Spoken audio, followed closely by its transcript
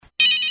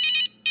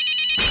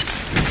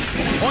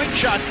point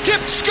shot,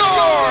 tipped, score!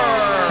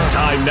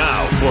 Time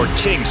now for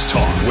Kings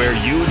Talk, where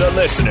you, the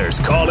listeners,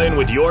 call in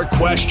with your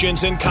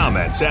questions and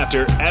comments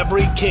after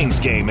every Kings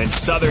game in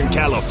Southern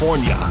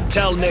California.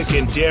 Tell Nick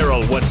and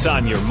Daryl what's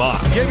on your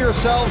mind. Give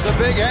yourselves a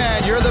big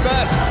hand. You're the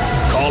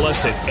best. Call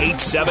us at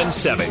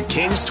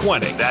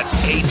 877-KINGS-20. That's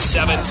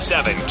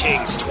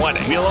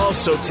 877-KINGS-20. We'll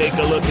also take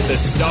a look at the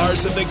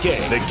stars of the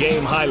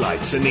game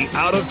highlights, and the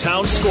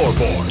out-of-town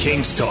scoreboard.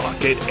 Kings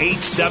Talk at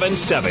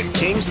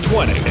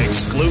 877-KINGS-20.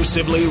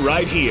 Exclusively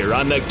right here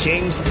on the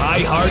Kings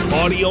iHeart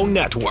Audio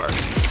Network.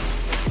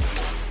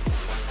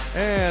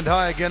 And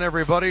hi again,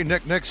 everybody.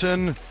 Nick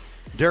Nickson,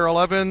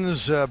 Daryl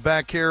Evans,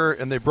 back here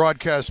in the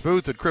broadcast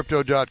booth at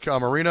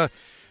Crypto.com Arena.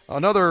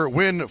 Another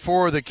win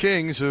for the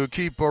Kings, who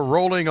keep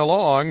rolling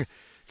along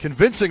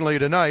convincingly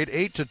tonight,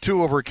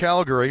 8-2 over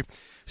Calgary.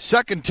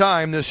 Second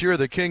time this year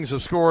the Kings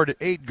have scored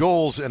 8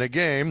 goals in a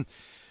game,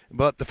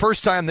 but the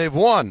first time they've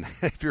won.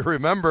 If you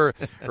remember,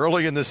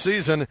 early in the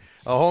season,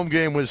 a home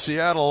game with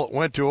Seattle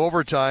went to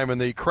overtime,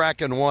 and the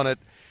Kraken won it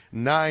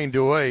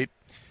 9-8.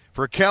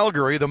 For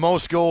Calgary, the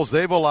most goals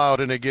they've allowed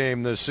in a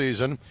game this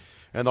season,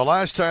 and the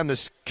last time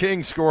the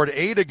Kings scored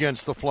 8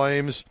 against the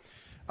Flames,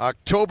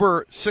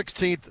 October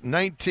 16th,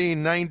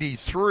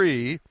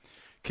 1993,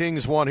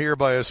 Kings won here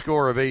by a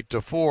score of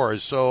 8-4.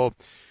 So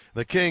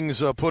the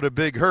Kings put a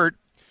big hurt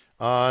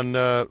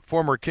on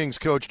former Kings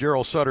coach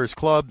Daryl Sutter's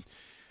club.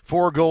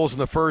 4 goals in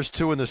the first,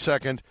 2 in the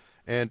second,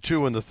 and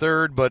 2 in the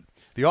third. But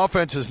the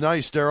offense is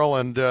nice, Daryl,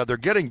 and they're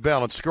getting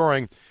balanced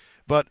scoring.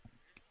 But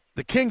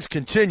the Kings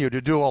continue to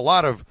do a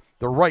lot of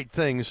the right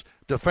things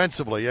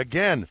defensively.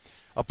 Again,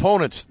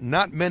 opponents,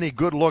 not many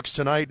good looks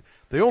tonight.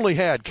 They only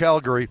had,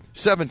 Calgary,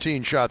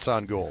 17 shots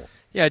on goal.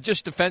 Yeah,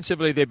 just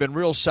defensively, they've been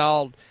real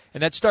solid,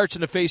 and that starts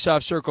in the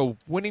face-off circle,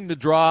 winning the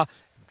draw,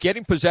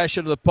 getting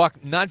possession of the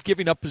puck, not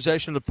giving up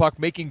possession of the puck,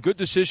 making good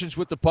decisions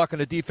with the puck in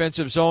the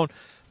defensive zone,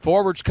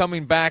 forwards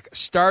coming back,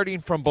 starting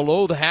from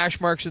below the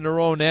hash marks in their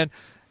own end.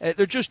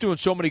 They're just doing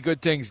so many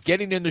good things,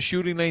 getting in the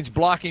shooting lanes,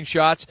 blocking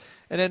shots,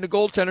 and then the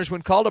goaltenders,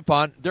 when called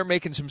upon, they're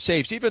making some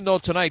saves. Even though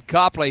tonight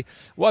Copley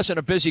wasn't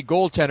a busy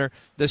goaltender,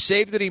 the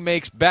save that he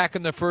makes back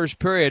in the first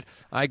period,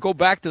 I go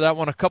back to that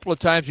one a couple of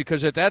times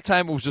because at that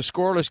time it was a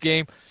scoreless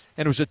game,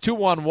 and it was a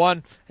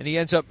 2-on-1, and he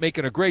ends up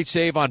making a great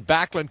save on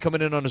Backlund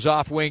coming in on his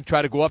off wing,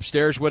 try to go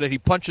upstairs with it. He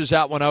punches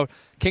that one out.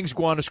 Kings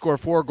go on to score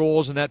 4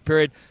 goals in that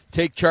period,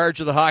 take charge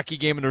of the hockey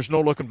game, and there's no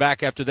looking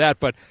back after that.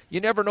 But you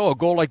never know. A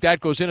goal like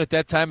that goes in at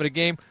that time of the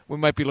game, we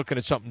might be looking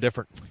at something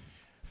different.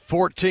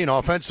 14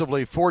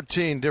 offensively,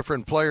 14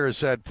 different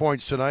players had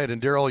points tonight.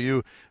 And, Daryl,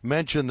 you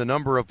mentioned the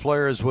number of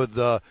players with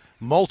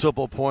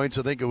multiple points.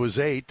 I think it was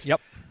 8.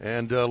 Yep.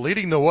 And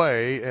leading the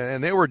way,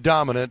 and they were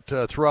dominant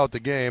throughout the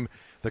game.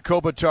 The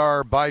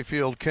Kopitar,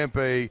 Byfield,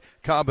 Kempe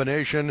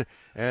combination,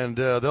 and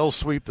they'll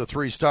sweep the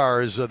 3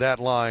 stars of that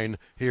line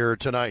here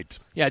tonight.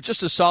 Yeah,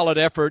 just a solid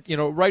effort,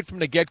 right from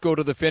the get-go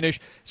to the finish.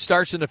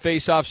 Starts in the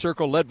face-off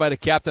circle, led by the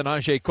captain,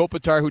 Andrzej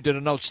Kopitar, who did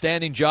an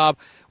outstanding job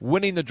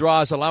winning the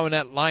draws, allowing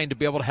that line to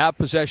be able to have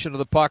possession of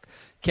the puck.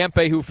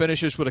 Kempe, who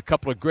finishes with a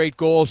couple of great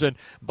goals, and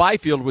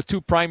Byfield with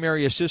 2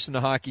 primary assists in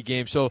the hockey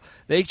game. So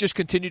they just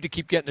continue to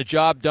keep getting the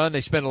job done.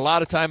 They spend a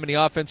lot of time in the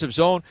offensive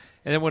zone,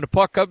 and then when the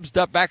puck comes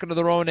up back into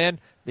their own end,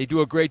 they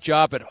do a great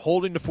job at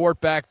holding the fort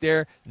back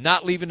there,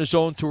 not leaving the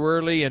zone too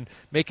early, and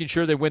making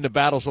sure they win the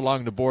battles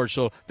along the board.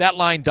 So that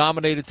line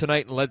dominated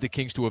tonight and led the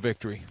Kings to a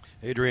victory.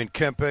 Adrian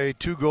Kempe,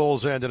 2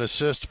 goals and an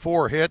assist,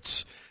 4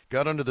 hits.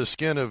 Got under the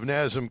skin of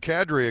Nazem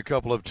Kadri a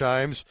couple of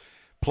times.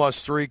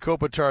 +3.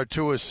 Kopitar,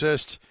 2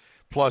 assists.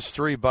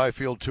 +3.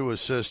 Byfield, 2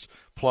 assists.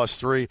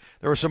 +3.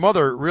 There were some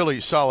other really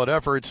solid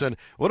efforts. And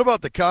what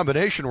about the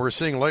combination we're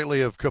seeing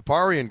lately of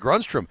Kupari and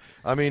Grundstrom?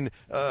 I mean,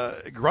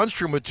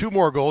 Grundstrom with 2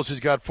 more goals. He's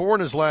got 4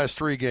 in his last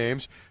 3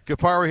 games.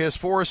 Kupari has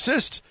 4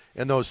 assists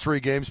in those 3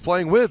 games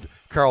playing with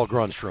Carl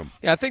Grundstrom.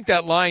 Yeah, I think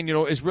that line,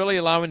 is really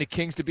allowing the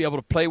Kings to be able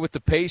to play with the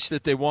pace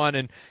that they want.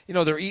 And,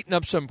 they're eating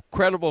up some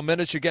credible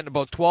minutes. You're getting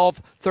about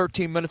 12,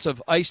 13 minutes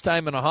of ice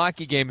time in a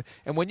hockey game.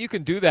 And when you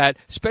can do that,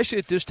 especially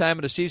at this time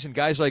of the season,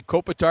 guys like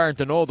Kopitar and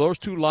Danault, those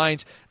 2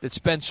 lines that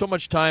spend so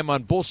much time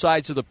on both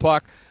sides of the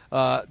puck,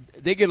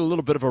 they get a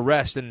little bit of a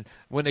rest, and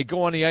when they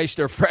go on the ice,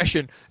 they're fresh,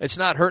 and it's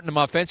not hurting them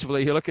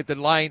offensively. You look at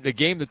the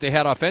game that they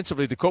had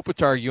offensively, the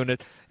Kopitar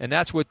unit, and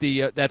that's with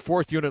that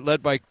 4th unit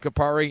led by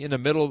Kupari in the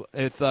middle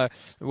with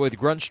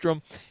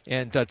Grundstrom,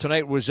 and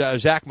tonight was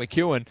Zach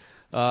McEwen.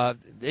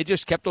 They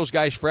just kept those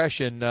guys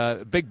fresh, and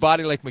a big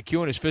body like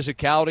McEwen, his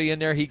physicality in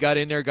there, he got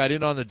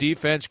in on the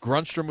defense.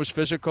 Grundstrom was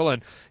physical,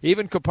 and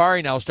even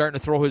Kupari now starting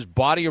to throw his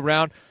body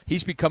around.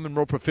 He's becoming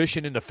more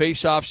proficient in the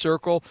face-off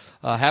circle,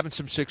 having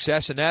some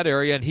success in that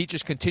area, and he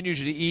just continues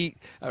to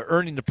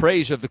earning the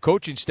praise of the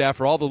coaching staff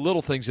for all the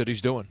little things that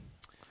he's doing.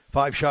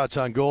 5 shots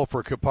on goal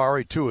for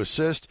Kupari, 2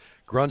 assists.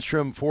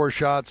 Grundstrom, 4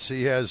 shots.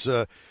 He has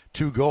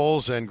 2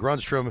 goals, and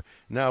Grundstrom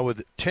now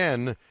with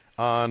 10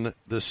 on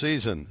the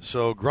season.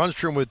 So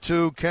Grundstrom with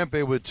 2,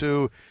 Kempe with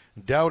 2,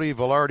 Doughty,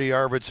 Velarde,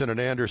 Arvidsson, and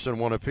Anderson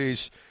 1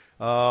 apiece.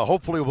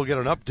 Hopefully we'll get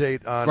an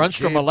update on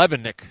Grundstrom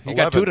 11, Nick. He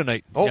 11. Got 2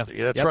 tonight. Oh,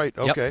 yeah, that's right.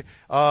 Okay.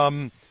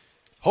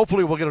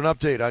 hopefully we'll get an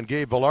update on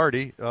Gabe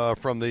Velarde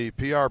from the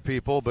PR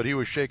people, but he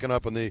was shaken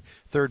up in the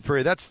third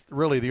period. That's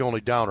really the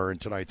only downer in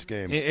tonight's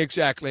game.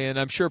 Exactly, and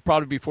I'm sure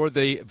probably for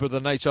the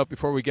night's up,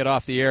 before we get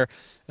off the air,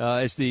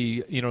 as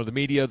the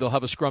media, they'll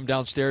have a scrum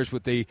downstairs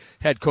with the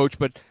head coach,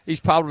 but he's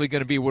probably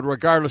going to be,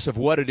 regardless of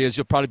what it is,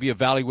 he'll probably be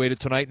evaluated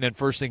tonight and then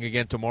first thing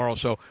again tomorrow,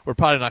 so we're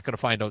probably not going to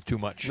find out too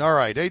much. All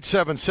right,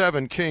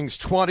 877 Kings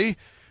 20.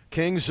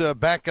 Kings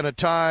back in a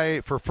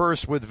tie for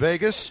first with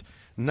Vegas,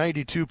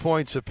 92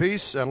 points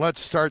apiece. And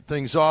let's start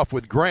things off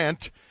with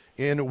Grant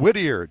in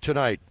Whittier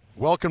tonight.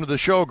 Welcome to the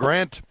show,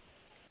 Grant.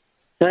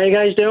 How you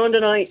guys doing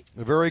tonight?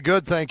 Very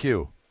good, thank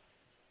you.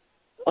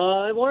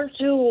 I wanted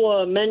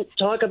to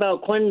talk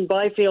about Quentin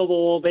Byfield a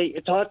little bit. You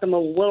talked to him a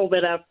little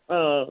bit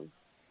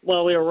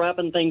while we were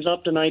wrapping things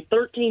up tonight.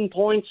 13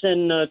 points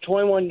in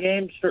 21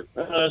 games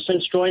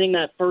since joining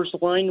that first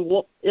line.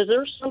 Is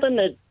there something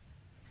that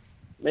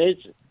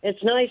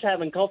it's nice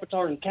having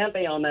Kopitar and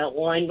Kempe on that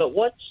line, but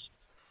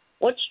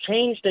what's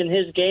changed in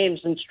his game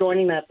since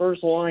joining that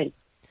first line?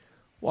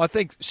 Well, I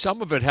think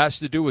some of it has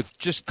to do with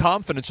just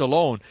confidence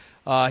alone.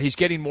 He's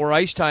getting more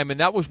ice time, and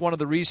that was one of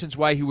the reasons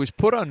why he was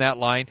put on that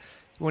line.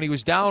 When he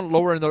was down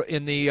lower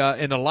in the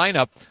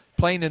lineup,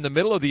 playing in the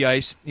middle of the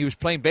ice, he was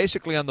playing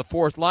basically on the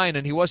fourth line,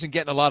 and he wasn't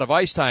getting a lot of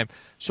ice time.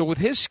 So with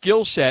his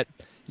skill set,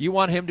 you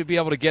want him to be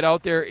able to get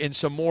out there in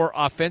some more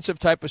offensive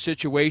type of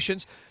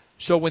situations.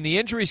 So when the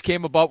injuries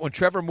came about, when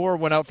Trevor Moore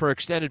went out for an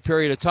extended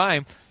period of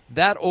time,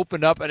 that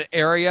opened up an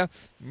area.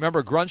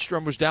 Remember,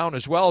 Grundstrom was down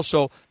as well,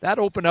 so that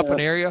opened up an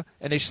area,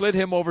 and they slid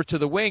him over to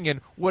the wing. And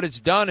what it's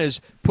done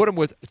is put him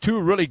with two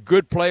really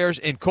good players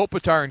in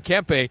Kopitar and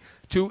Kempe,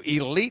 two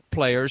elite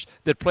players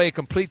that play a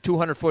complete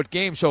 200-foot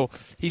game. So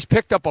he's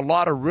picked up a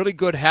lot of really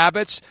good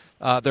habits.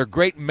 They're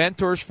great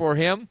mentors for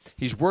him.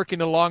 He's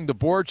working along the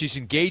boards. He's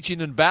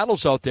engaging in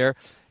battles out there.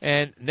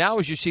 And now,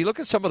 as you see, look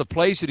at some of the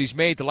plays that he's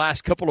made the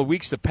last couple of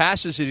weeks, the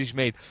passes that he's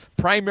made,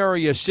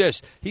 primary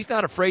assists. He's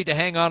not afraid to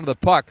hang on to the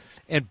puck.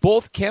 And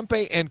both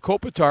Kempe and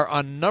Kopitar,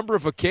 on a number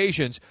of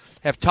occasions,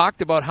 have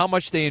talked about how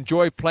much they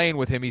enjoy playing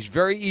with him. He's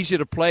very easy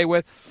to play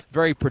with,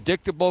 very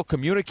predictable,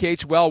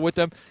 communicates well with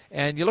them.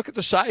 And you look at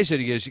the size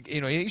that he is.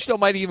 He still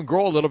might even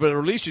grow a little bit, or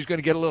at least he's going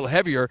to get a little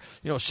heavier.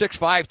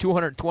 6'5",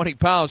 220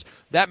 pounds.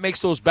 That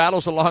makes those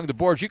battles along the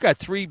boards. You got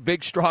three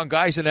big, strong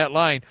guys in that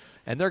line,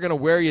 and they're going to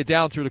wear you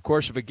down through the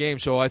course of a game.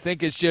 So I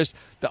think it's just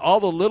all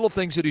the little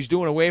things that he's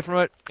doing away from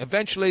it.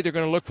 Eventually, they're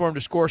going to look for him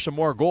to score some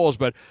more goals.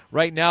 But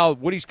right now,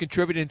 what he's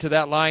contributing to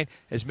that line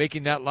is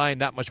making that line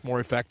that much more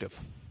effective.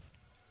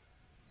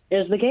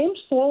 Is the game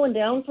slowing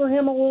down for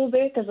him a little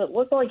bit? Because it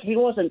looked like he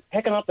wasn't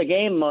picking up the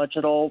game much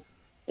at all.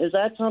 Is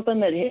that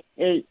something that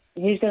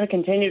he's going to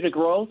continue to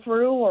grow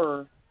through,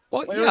 or?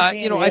 Well, yeah,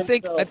 I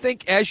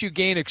think as you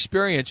gain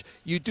experience,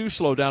 you do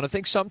slow down. I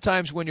think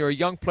sometimes when you're a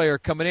young player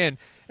coming in,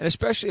 and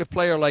especially a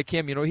player like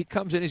him, he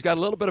comes in, he's got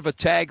a little bit of a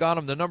tag on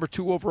him, the number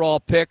 2 overall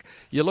pick.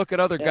 You look at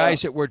other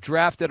guys that were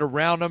drafted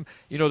around him,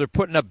 they're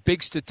putting up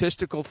big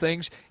statistical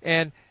things,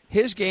 and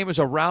his game is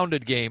a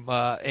rounded game,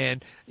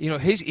 and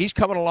he's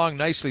coming along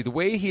nicely. The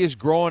way he is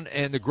growing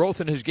and the growth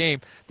in his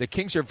game, the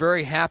Kings are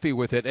very happy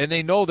with it, and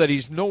they know that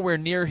he's nowhere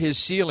near his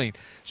ceiling.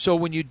 So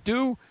when you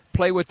do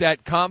play with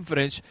that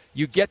confidence,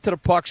 you get to the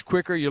pucks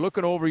quicker, you're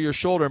looking over your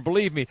shoulder, and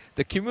believe me,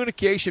 the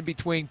communication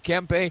between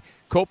Kempe,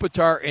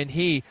 Kopitar,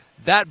 and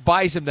that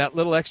buys him that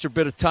little extra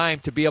bit of time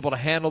to be able to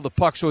handle the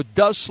puck, so it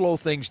does slow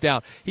things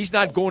down. He's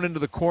not going into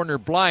the corner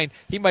blind.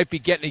 He might be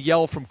getting a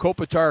yell from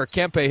Kopitar or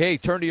Kempe, hey,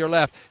 turn to your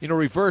left,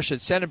 reverse it,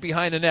 send it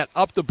behind the net,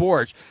 up the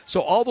boards.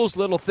 So all those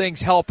little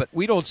things help it.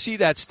 We don't see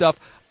that stuff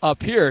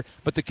up here,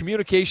 but the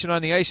communication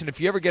on the ice, and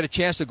if you ever get a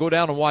chance to go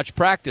down and watch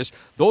practice,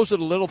 those are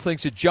the little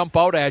things that jump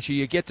out at you.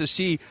 You get to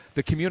see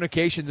the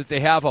communication that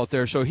they have out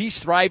there. So he's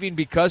thriving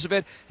because of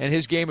it, and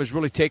his game has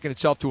really taken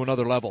itself to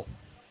another level.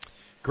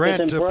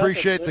 Grant,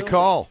 appreciate the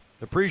call.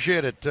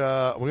 Appreciate it.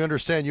 We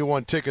understand you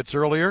won tickets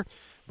earlier,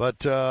 but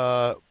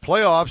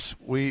playoffs,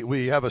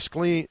 we have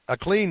a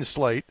clean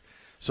slate.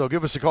 So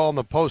give us a call in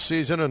the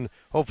postseason, and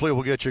hopefully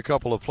we'll get you a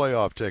couple of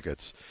playoff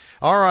tickets.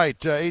 All right,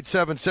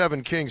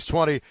 877 Kings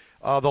 20.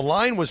 The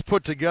line was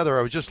put together,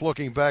 I was just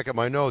looking back at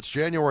my notes,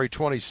 January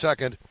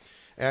 22nd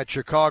at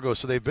Chicago.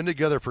 So they've been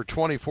together for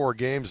 24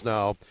 games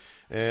now.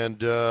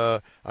 And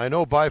I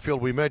know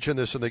Byfield, we mentioned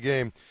this in the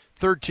game,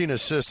 13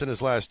 assists in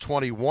his last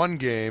 21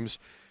 games.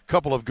 A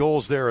couple of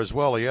goals there as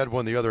well. He had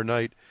one the other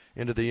night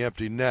into the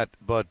empty net.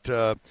 But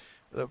the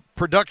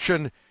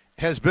production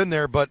has been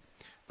there, but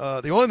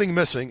the only thing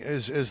missing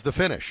is the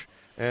finish.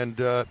 And,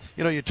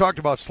 you talked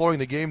about slowing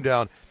the game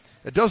down.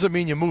 It doesn't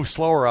mean you move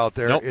slower out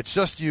there. Nope. It's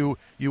just you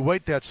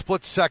wait that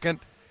split second,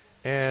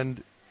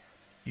 and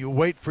you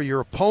wait for your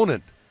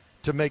opponent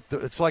to make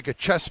it's like a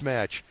chess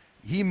match.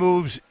 He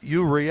moves,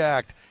 you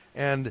react.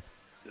 And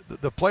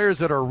the players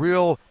that are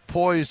real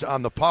poised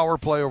on the power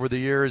play over the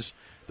years,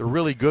 the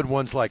really good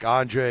ones like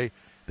Anjay,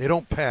 they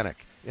don't panic.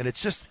 And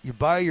it's just you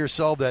buy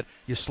yourself that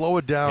you slow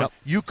it down,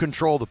 you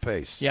control the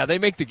pace. Yeah, they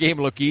make the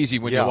game look easy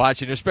when you're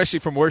watching, especially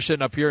from we're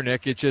sitting up here,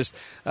 Nick. It's just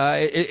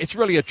it's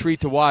really a treat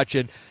to watch.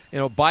 And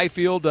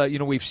Byfield,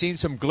 we've seen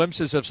some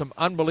glimpses of some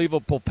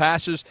unbelievable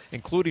passes,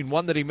 including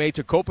one that he made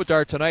to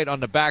Kopitar tonight on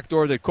the back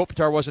door that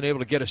Kopitar wasn't able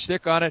to get a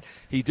stick on it.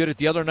 He did it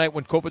the other night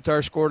when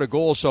Kopitar scored a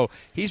goal. So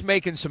he's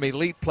making some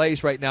elite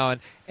plays right now,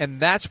 and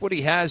that's what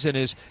he has in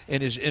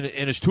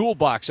his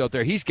toolbox out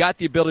there. He's got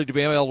the ability to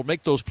be able to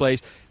make those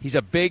plays. He's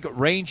a big,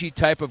 rangy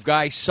type of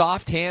guy,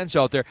 soft hands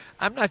out there.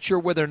 I'm not sure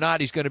whether or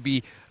not he's going to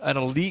be an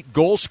elite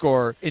goal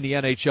scorer in the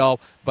NHL,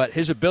 but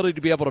his ability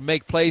to be able to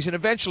make plays, and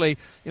eventually,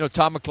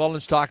 Tom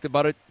McClellan's talked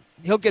about it,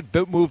 he'll get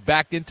moved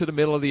back into the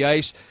middle of the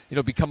ice,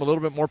 become a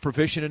little bit more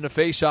proficient in the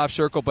face-off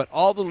circle, but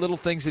all the little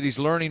things that he's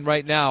learning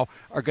right now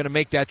are going to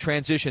make that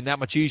transition that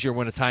much easier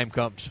when the time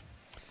comes.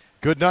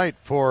 Good night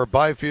for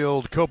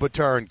Byfield,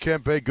 Kopitar, and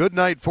Kempe. Good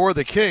night for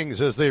the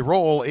Kings as they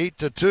roll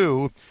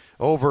 8-2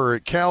 over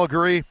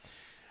Calgary.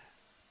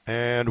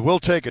 And we'll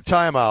take a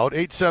timeout.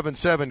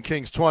 877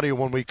 Kings 20.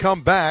 When we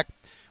come back,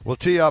 we'll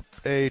tee up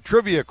a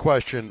trivia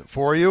question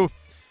for you.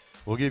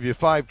 We'll give you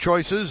 5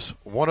 choices.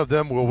 One of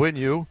them will win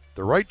you.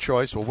 The right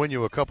choice will win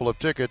you a couple of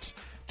tickets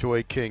to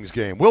a Kings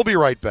game. We'll be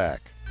right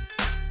back.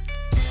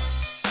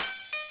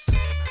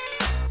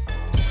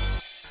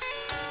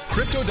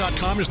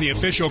 Crypto.com is the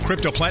official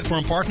crypto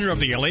platform partner of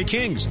the LA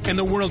Kings and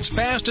the world's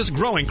fastest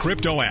growing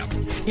crypto app.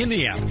 In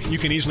the app, you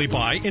can easily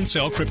buy and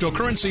sell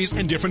cryptocurrencies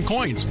and different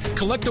coins,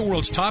 collect the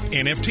world's top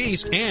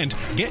NFTs, and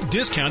get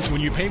discounts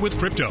when you pay with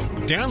crypto.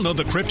 Download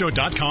the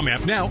Crypto.com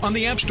app now on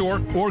the App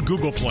Store or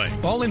Google Play.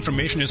 All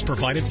information is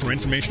provided for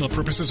informational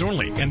purposes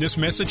only, and this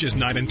message is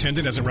not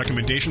intended as a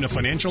recommendation of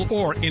financial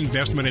or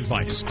investment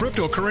advice.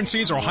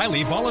 Cryptocurrencies are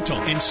highly volatile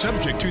and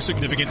subject to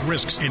significant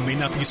risks and may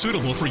not be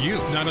suitable for you.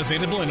 Not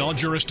available in all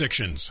jurisdictions.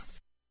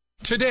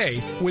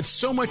 Today, with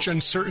so much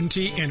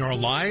uncertainty in our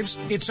lives,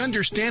 it's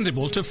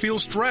understandable to feel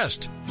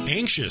stressed,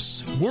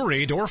 anxious,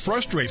 worried, or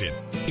frustrated.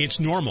 It's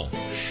normal.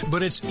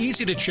 But it's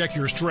easy to check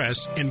your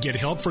stress and get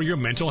help for your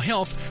mental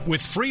health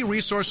with free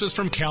resources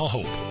from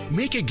CalHope.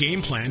 Make a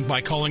game plan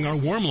by calling our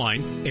warm line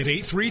at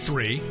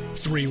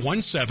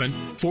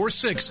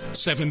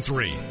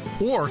 833-317-4673.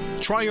 Or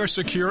try our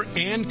secure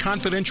and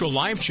confidential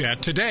live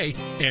chat today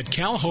at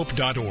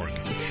calhope.org.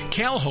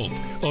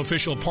 CalHope,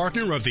 official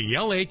partner of the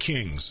LA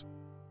Kings.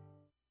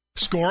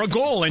 Score a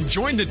goal and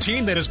join the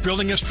team that is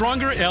building a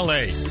stronger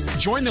LA.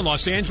 Join the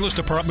Los Angeles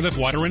Department of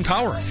Water and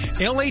Power.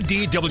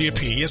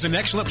 LADWP is an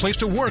excellent place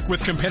to work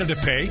with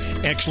competitive pay,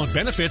 excellent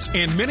benefits,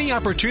 and many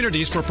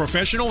opportunities for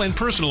professional and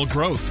personal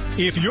growth.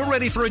 If you're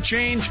ready for a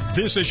change,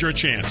 this is your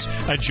chance.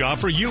 A job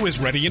for you is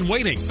ready and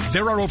waiting.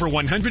 There are over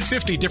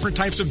 150 different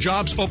types of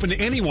jobs open to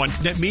anyone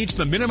that meets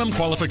the minimum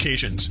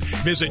qualifications.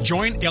 Visit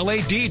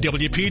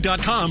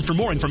joinladwp.com for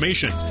more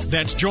information.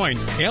 That's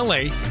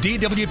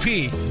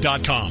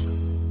joinladwp.com.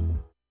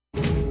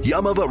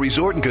 Yamava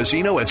Resort and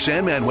Casino at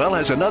San Manuel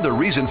has another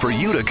reason for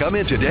you to come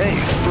in today.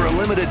 For a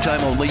limited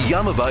time only,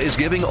 Yamava is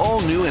giving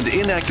all new and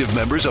inactive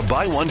members a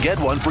buy one, get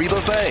one free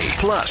buffet.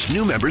 Plus,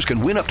 new members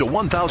can win up to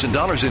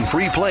 $1,000 in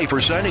free play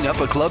for signing up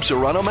a Club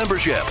Serrano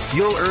membership.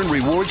 You'll earn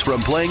rewards from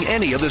playing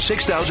any of the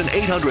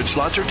 6,800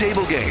 slots or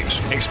table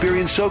games.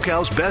 Experience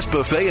SoCal's best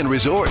buffet and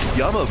resort.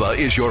 Yamava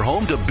is your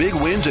home to big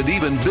wins and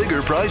even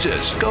bigger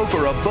prizes. Go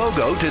for a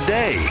BOGO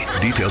today.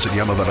 Details at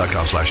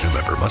yamava.com/new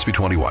member. Must be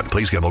 21.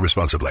 Please gamble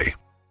responsibly.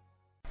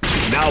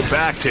 Now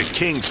back to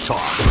Kings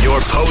Talk,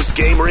 your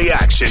post-game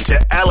reaction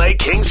to LA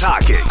Kings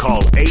hockey. Call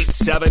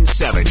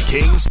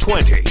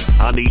 877-KINGS-20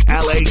 on the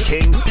LA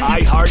Kings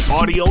iHeart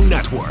Audio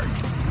Network.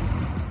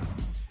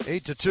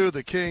 8-2,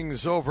 the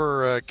Kings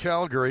over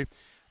Calgary.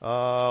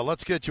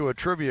 Let's get you a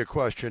trivia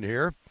question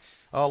here.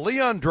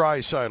 Leon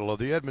Draisaitl of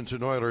the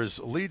Edmonton Oilers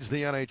leads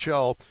the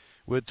NHL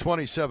with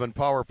 27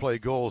 power play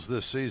goals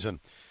this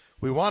season.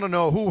 We want to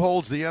know who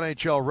holds the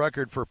NHL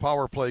record for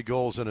power play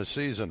goals in a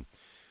season.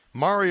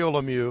 Mario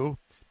Lemieux,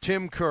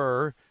 Tim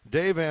Kerr,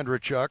 Dave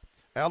Andreychuk,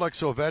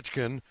 Alex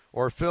Ovechkin,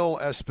 or Phil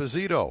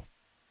Esposito?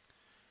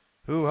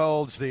 Who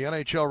holds the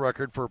NHL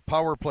record for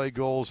power play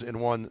goals in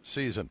one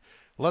season?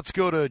 Let's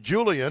go to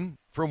Julian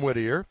from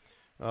Whittier.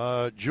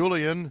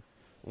 Julian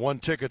won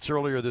tickets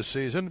earlier this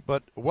season,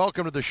 but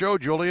welcome to the show,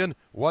 Julian.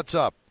 What's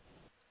up?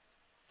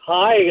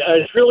 Hi,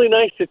 it's really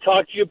nice to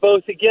talk to you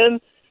both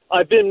again.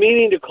 I've been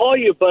meaning to call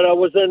you, but I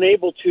was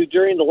unable to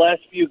during the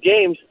last few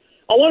games.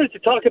 I wanted to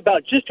talk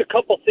about just a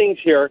couple things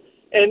here,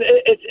 and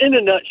it's in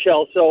a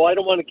nutshell, so I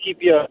don't want to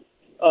keep you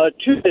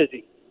too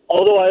busy,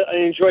 although I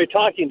enjoy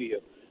talking to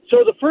you.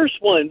 So the first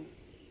one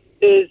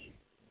is,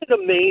 it's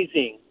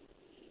amazing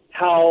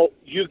how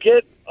you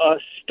get a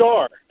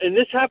star, and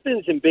this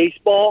happens in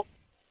baseball,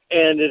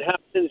 and it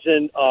happens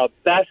in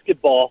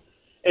basketball,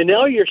 and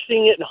now you're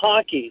seeing it in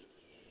hockey.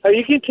 How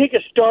you can take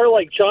a star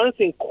like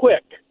Jonathan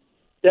Quick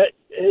that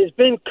has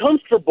been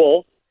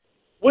comfortable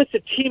with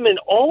the team, and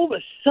all of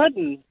a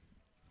sudden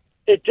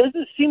it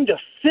doesn't seem to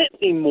fit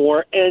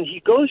anymore, and he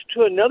goes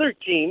to another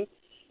team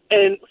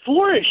and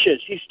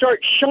flourishes. He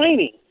starts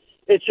shining.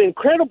 It's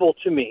incredible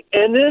to me.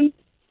 And then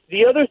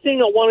the other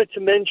thing I wanted to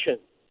mention,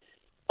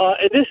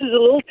 and this is a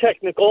little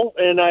technical,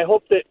 and I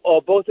hope that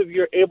both of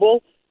you are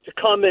able to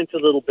comment a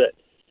little bit.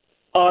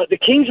 The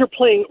Kings are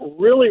playing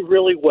really,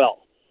 really well.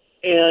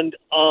 And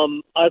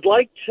I'd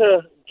like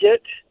to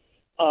get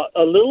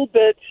a little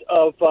bit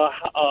of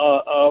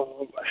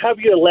have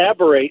you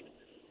elaborate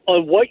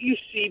on what you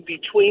see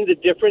between the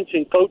difference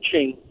in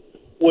coaching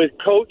with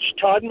Coach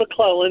Todd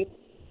McClellan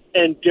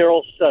and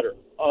Daryl Sutter.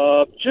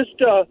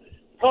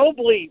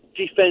 Probably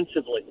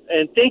defensively.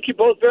 And thank you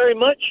both very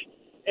much,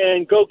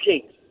 and go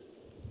Kings.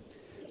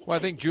 Well,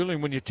 I think,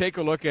 Julian, when you take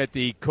a look at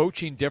the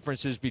coaching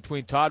differences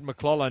between Todd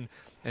McClellan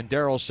and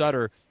Daryl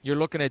Sutter, you're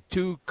looking at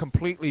two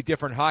completely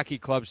different hockey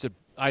clubs that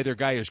either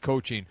guy is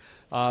coaching.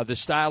 The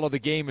style of the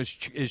game is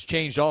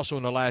changed also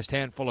in the last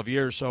handful of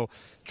years. So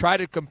try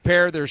to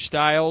compare their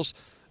styles.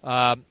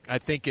 I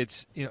think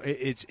it's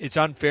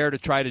unfair to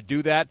try to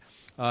do that.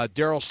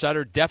 Daryl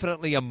Sutter,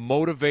 definitely a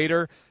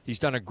motivator. He's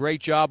done a great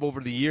job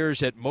over the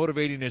years at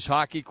motivating his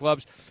hockey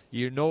clubs.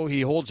 You know,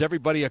 he holds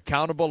everybody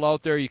accountable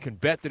out there. You can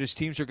bet that his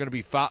teams are going to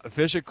be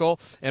physical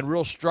and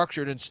real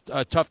structured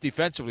and tough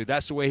defensively.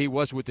 That's the way he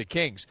was with the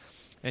Kings.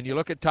 And you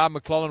look at Todd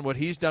McClellan, what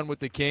he's done with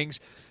the Kings.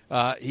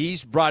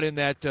 He's brought in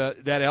that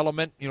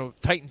element,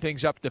 tighten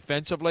things up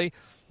defensively.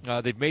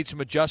 They've made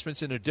some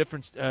adjustments in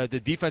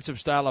the defensive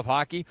style of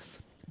hockey.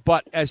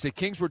 But as the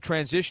Kings were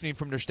transitioning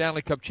from their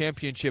Stanley Cup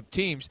championship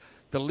teams,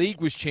 the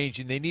league was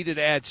changing. They needed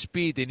to add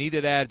speed. They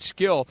needed to add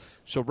skill.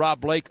 So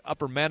Rob Blake,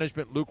 upper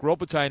management, Luke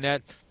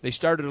Robitaille, they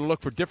started to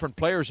look for different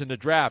players in the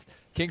draft.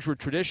 Kings were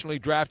traditionally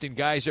drafting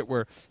guys that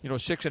were,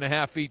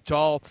 6.5 feet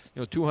tall,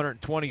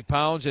 220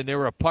 pounds, and they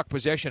were a puck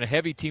possession, a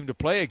heavy team to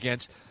play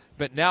against.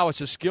 But now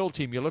it's a skill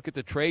team. You look at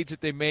the trades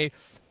that they made,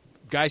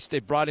 guys they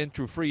brought in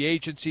through free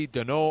agency,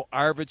 Danault,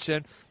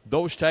 Arvidsson,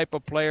 those type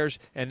of players,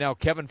 and now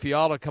Kevin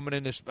Fiala coming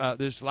in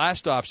this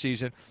last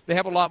offseason. They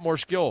have a lot more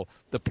skill.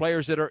 The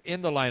players that are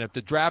in the lineup,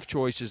 the draft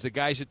choices, the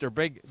guys that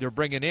they're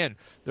bringing in,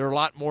 they're a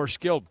lot more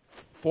skilled.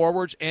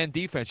 Forwards and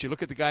defense. You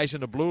look at the guys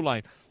in the blue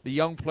line, the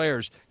young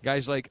players,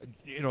 guys like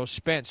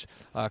Spence,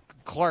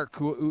 Clark,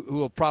 who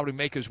will probably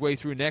make his way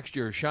through next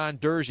year, Sean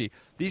Dursey.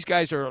 These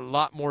guys are a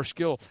lot more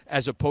skilled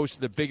as opposed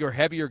to the bigger,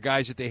 heavier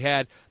guys that they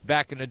had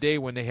back in the day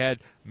when they had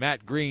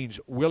Matt Greens,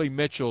 Willie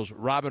Mitchells,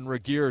 Robin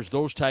Regeers,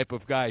 those type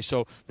of guys.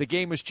 So the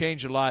game has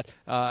changed a lot.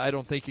 I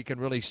don't think you can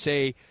really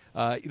say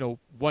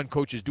one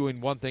coach is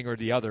doing one thing or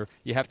the other.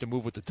 You have to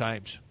move with the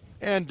times.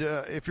 And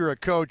if you're a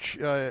coach,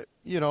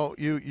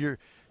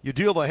 you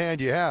deal the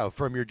hand you have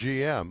from your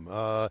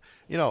GM.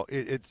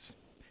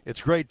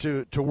 It's great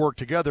to work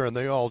together, and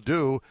they all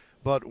do.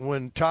 But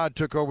when Todd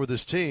took over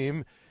this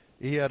team,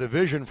 he had a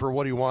vision for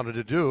what he wanted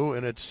to do,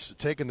 and it's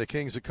taken the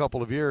Kings a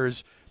couple of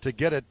years to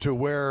get it to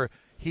where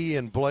he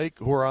and Blake,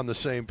 who are on the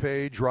same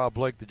page, Rob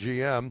Blake, the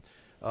GM,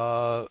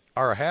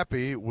 are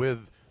happy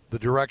with the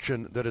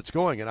direction that it's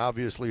going. And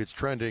obviously it's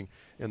trending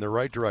in the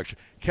right direction.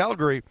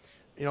 Calgary,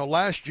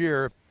 last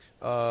year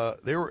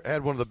they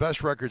had one of the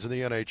best records in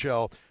the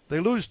NHL. They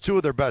lose two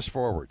of their best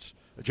forwards,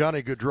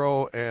 Johnny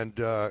Gaudreau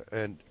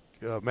and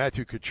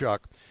Matthew Tkachuk.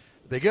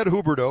 They get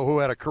Huberdeau, who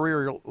had a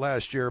career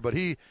last year, but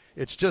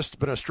it's just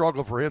been a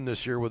struggle for him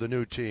this year with a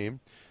new team,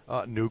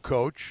 new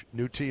coach,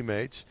 new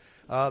teammates.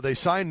 They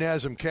signed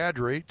Nazem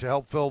Kadri to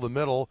help fill the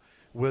middle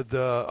with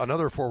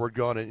another forward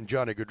gone in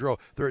Johnny Gaudreau.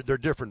 They're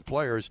different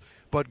players,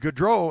 but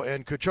Gaudreau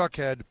and Tkachuk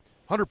had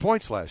 100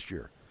 points last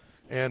year,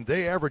 and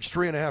they averaged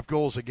 3.5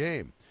 goals a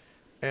game.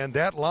 And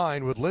that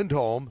line with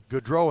Lindholm,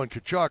 Gaudreau, and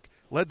Tkachuk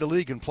led the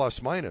league in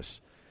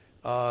plus-minus.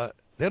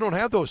 They don't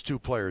have those two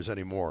players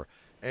anymore,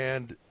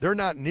 and they're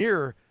not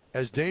near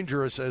as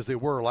dangerous as they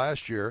were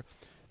last year.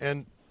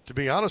 And to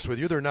be honest with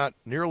you, they're not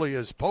nearly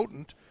as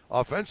potent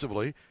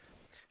offensively.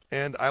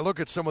 And I look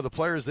at some of the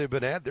players they've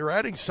been at. They're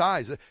adding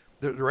size.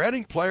 They're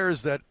adding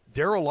players that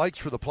Daryl likes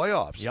for the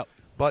playoffs. Yep.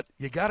 But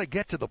you got to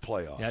get to the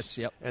playoffs. Yes,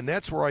 yep. And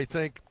that's where I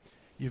think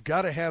you've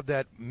got to have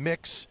that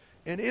mix.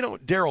 And,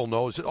 Daryl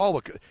knows it.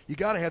 You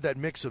got to have that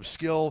mix of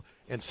skill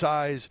and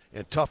size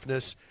and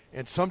toughness.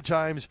 And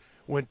sometimes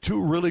when two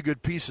really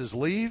good pieces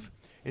leave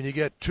and you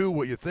get two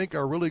what you think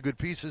are really good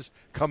pieces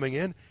coming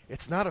in,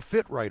 it's not a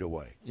fit right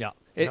away. Yeah.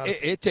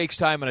 It takes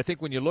time, and I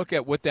think when you look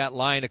at what that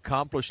line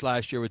accomplished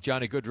last year with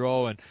Johnny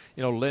Gaudreau and,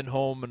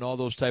 Lindholm and all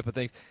those type of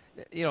things,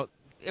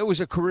 it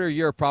was a career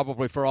year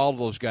probably for all of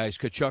those guys,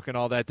 Tkachuk and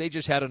all that. They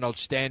just had an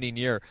outstanding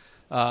year.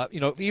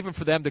 Even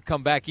for them to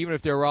come back, even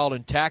if they were all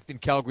intact in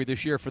Calgary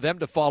this year, for them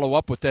to follow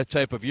up with that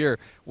type of year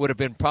would have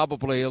been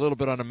probably a little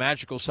bit on the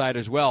magical side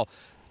as well.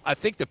 I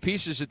think the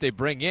pieces that they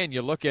bring in,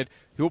 you look at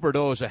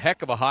Huberdeau is a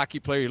heck of a hockey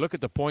player. You look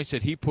at the points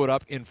that he put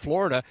up in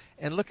Florida,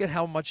 and look at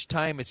how much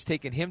time it's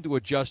taken him to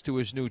adjust to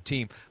his new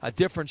team. A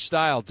different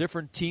style,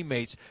 different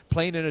teammates,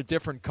 playing in a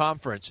different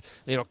conference.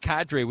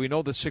 Kadri, we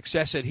know the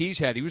success that he's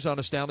had. He was on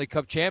a Stanley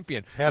Cup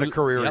champion. Had a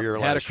career year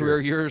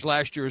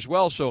last year as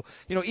well. So,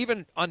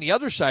 even on the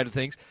other side of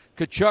things,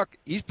 Tkachuk,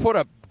 he's put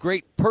up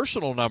great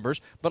personal numbers,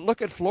 but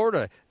look at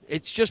Florida.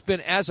 It's just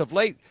been, as of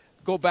late,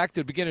 go back to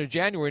the beginning of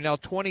January, now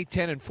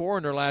 20-10-4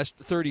 in their last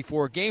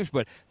 34 games,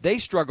 but they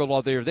struggled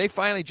all year. They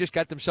finally just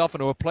got themselves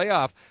into a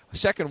playoff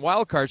second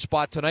wild card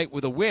spot tonight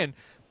with a win,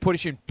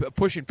 pushing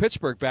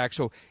Pittsburgh back.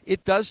 So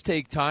it does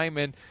take time,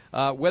 and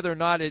whether or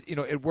not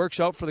it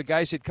works out for the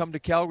guys that come to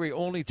Calgary,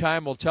 only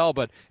time will tell.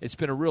 But it's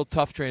been a real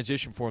tough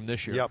transition for them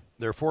this year. Yep,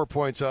 they're 4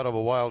 points out of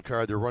a wild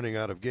card. They're running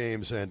out of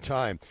games and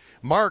time.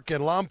 Mark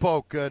in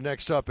Lompoc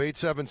next up,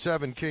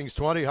 877 Kings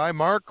 20. Hi,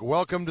 Mark.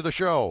 Welcome to the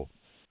show.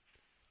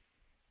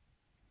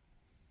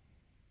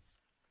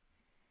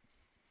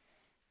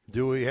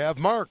 Do we have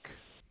Mark?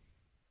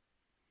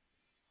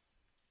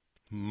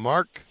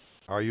 Mark,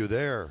 are you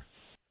there?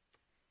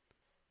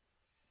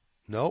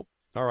 No?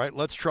 All right,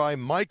 let's try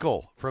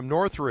Michael from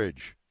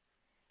Northridge.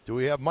 Do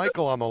we have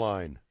Michael on the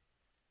line?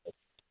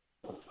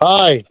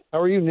 Hi,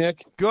 how are you,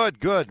 Nick? Good,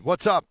 good.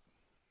 What's up?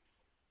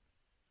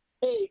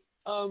 Hey,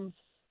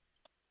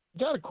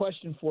 got a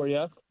question for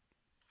you,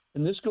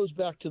 and this goes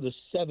back to the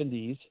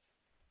 70s.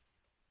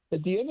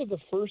 At the end of the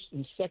first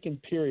and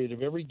second period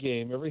of every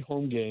game, every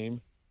home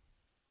game,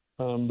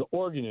 the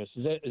organist,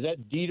 is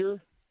that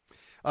Dieter?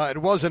 It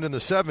wasn't in the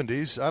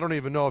 70s. I don't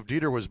even know if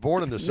Dieter was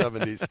born in the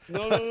 70s.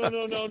 No.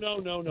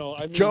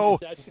 I mean, Joe,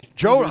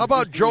 how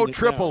about Joe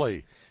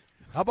Tripoli?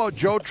 How about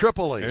Joe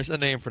Tripoli? There's a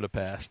name for the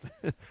past.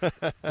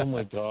 Oh,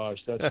 my gosh,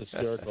 that's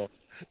hysterical.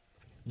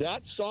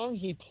 That song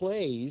he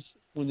plays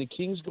when the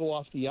Kings go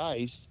off the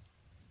ice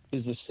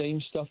is the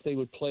same stuff they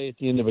would play at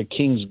the end of a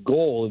Kings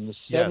goal in the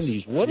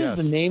 70s. What is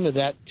the name of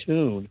that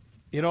tune?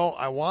 You know,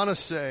 I want to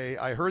say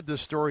I heard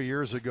this story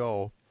years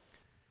ago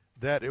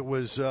that it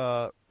was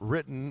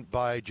written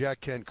by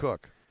Jack Kent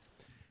Cooke.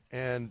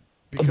 And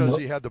because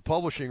he had the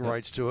publishing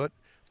rights to it,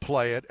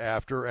 play it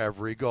after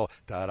every goal.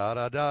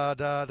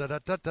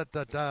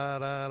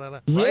 Da-da-da-da-da-da-da-da-da-da-da.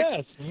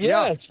 Yes,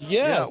 yes.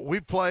 Yeah,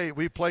 we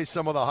play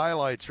some of the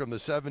highlights from the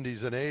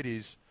 70s and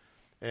 80s.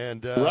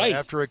 And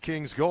after a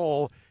King's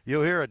goal,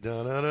 you'll hear it.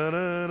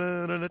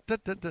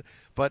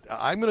 But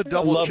I'm going to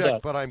double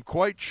check, but I'm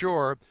quite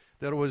sure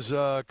that it was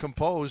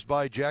composed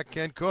by Jack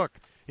Kent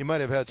Cooke. He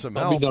might have had some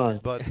help,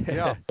 but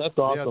yeah. That's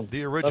awesome. Yeah,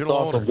 the original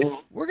owner.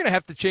 We're going to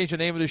have to change the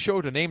name of the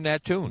show to Name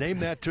That Tune. Name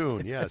That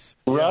Tune, yes.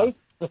 Right?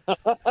 Hey,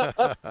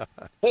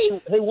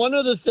 one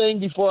other thing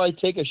before I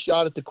take a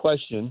shot at the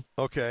question.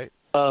 Okay.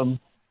 On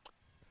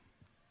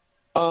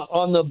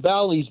the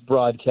Bally's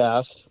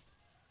broadcast,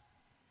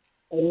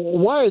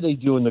 why are they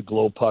doing the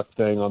glow puck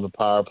thing on the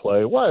power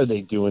play? Why are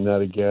they doing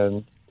that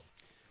again?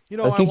 You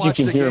know, I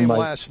watched the game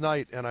last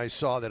night, and I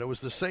saw that it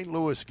was the St.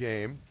 Louis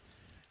game.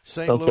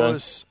 St.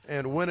 Louis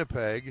and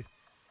Winnipeg,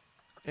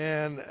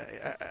 and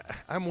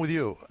I'm with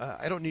you.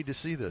 I don't need to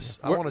see this.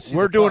 I want to see.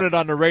 We're doing it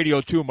on the radio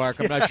too, Mark.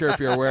 I'm not sure if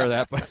you're aware of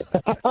that, but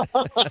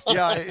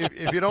yeah.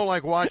 If you don't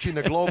like watching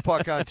the glow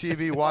puck on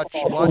TV, watch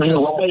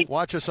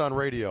us on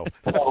radio.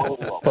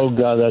 Oh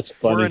God, that's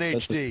funny. We're in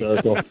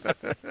HD.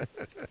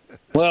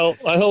 Well,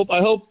 I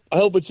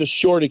hope it's a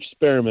short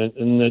experiment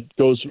and it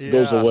goes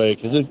away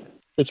because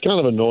it's kind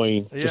of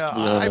annoying. Yeah,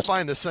 I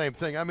find the same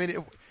thing. I mean,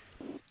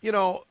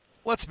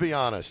 let's be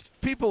honest.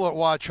 People that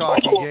watch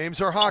hockey games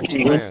are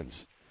hockey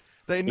fans.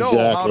 They know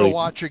how to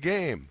watch a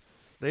game.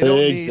 They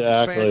don't need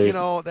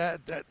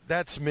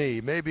that's me.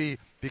 Maybe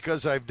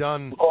because I've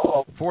done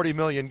 40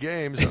 million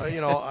games,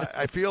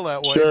 I feel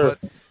that way. Sure.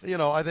 But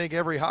I think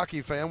every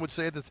hockey fan would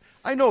say that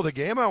I know the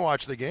game. I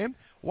watch the game.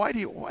 Why do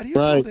you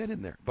throw that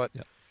in there? But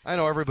I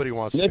know everybody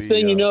wants to be. Next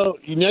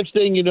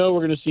thing you know,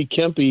 we're going to see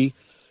Kempe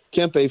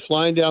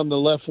flying down the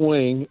left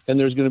wing, and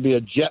there's going to be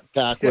a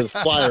jetpack with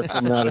fire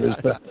coming out of his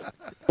back.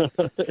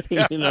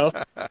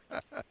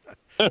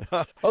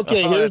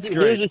 Okay, here's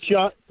a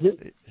shot.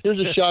 Here's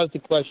a shot at the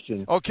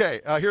question. Okay,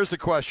 here's the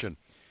question.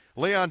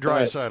 Leon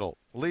Draisaitl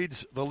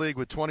leads the league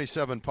with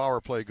 27 power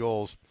play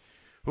goals.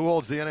 Who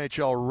holds the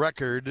NHL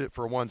record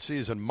for one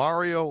season?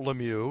 Mario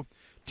Lemieux,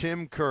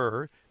 Tim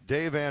Kerr,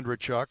 Dave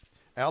Andreychuk,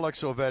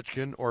 Alex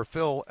Ovechkin, or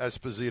Phil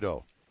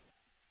Esposito?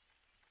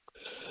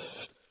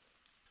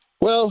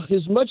 Well,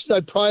 as much as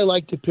I'd probably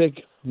like to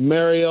pick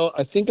Mario,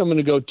 I think I'm going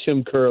to go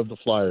Tim Kerr of the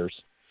Flyers.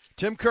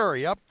 Tim Kerr,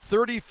 yep,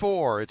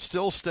 34. It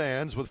still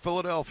stands with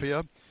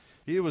Philadelphia.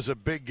 He was a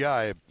big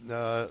guy,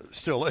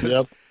 still is.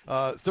 Yep.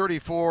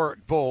 34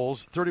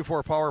 goals,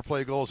 34 power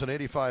play goals in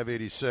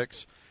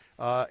 85-86.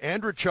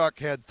 Andreychuk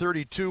had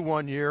 32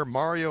 one year.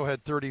 Mario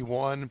had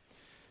 31.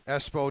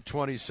 Espo,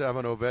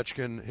 27.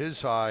 Ovechkin,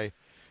 his high,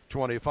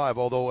 25.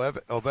 Although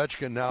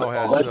Ovechkin now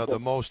has the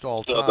most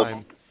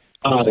all-time,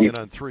 closing in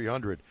on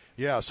 300.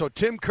 Yeah, so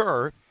Tim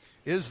Kerr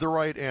is the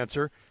right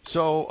answer.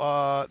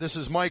 So this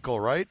is Michael,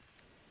 right?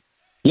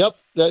 Yep,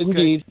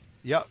 indeed.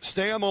 Yeah,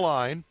 stay on the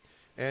line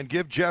and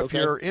give Jeff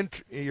your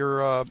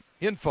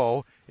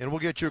info, and we'll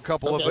get you a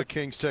couple of a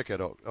Kings ticket,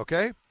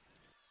 okay?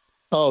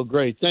 Oh,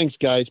 great. Thanks,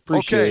 guys.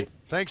 Appreciate it.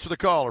 Thanks for the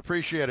call.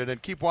 Appreciate it,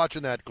 and keep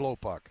watching that glow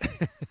puck.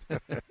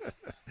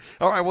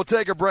 All right, we'll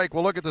take a break.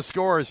 We'll look at the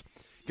scores,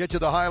 get you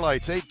the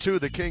highlights. 8-2,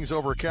 the Kings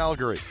over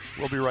Calgary.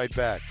 We'll be right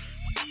back.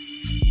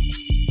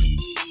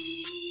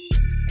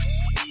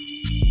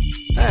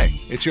 Hey,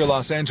 it's your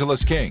Los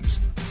Angeles Kings.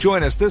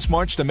 Join us this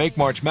March to Make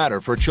March Matter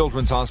for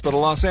Children's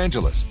Hospital Los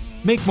Angeles.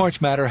 Make March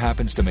Matter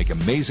happens to make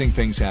amazing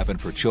things happen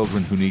for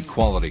children who need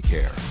quality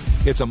care.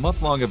 It's a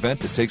month-long event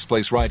that takes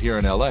place right here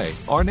in L.A.,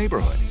 our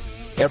neighborhood.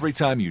 Every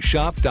time you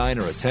shop, dine,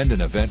 or attend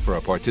an event for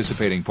a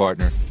participating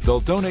partner, they'll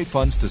donate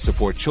funds to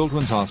support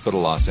Children's Hospital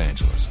Los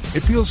Angeles. It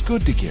feels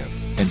good to give,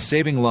 and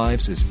saving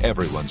lives is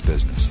everyone's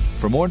business.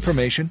 For more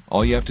information,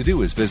 all you have to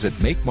do is visit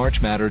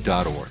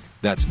MakeMarchMatter.org.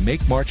 That's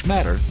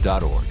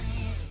MakeMarchMatter.org.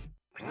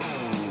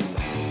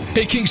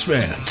 Hey Kings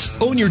fans,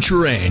 own your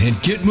terrain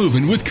and get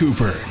moving with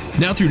Cooper.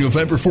 Now through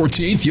November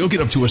 14th, you'll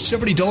get up to a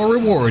 $70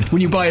 reward when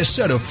you buy a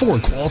set of 4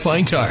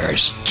 qualifying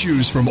tires.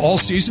 Choose from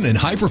all-season and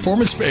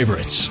high-performance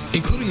favorites,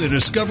 including the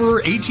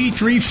Discoverer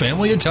AT3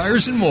 family of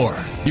tires and more.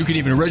 You can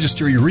even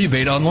register your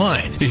rebate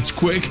online. It's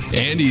quick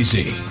and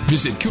easy.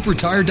 Visit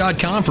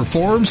CooperTire.com for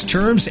forms,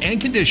 terms,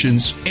 and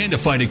conditions, and to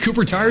find a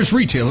Cooper Tires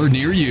retailer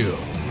near you.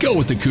 Go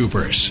with the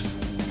Coopers.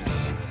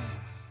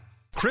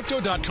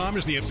 Crypto.com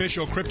is the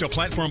official crypto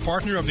platform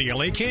partner of the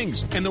LA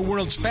Kings and the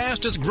world's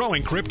fastest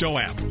growing crypto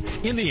app.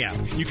 In the app,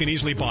 you can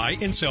easily buy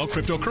and sell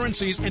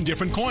cryptocurrencies and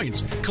different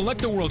coins, collect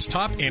the world's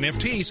top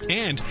NFTs,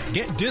 and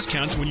get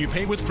discounts when you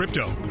pay with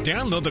crypto.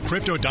 Download the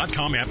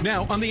Crypto.com app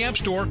now on the App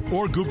Store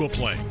or Google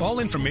Play. All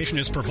information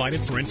is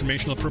provided for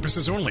informational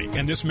purposes only,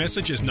 and this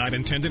message is not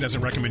intended as a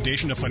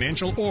recommendation of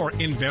financial or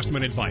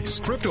investment advice.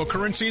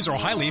 Cryptocurrencies are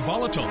highly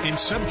volatile and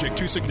subject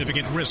to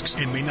significant risks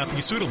and may not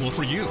be suitable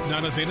for you.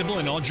 Not available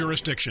in all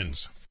jurisdictions. Score!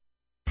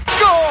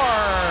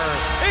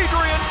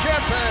 Adrian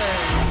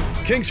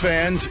Kempe! Kings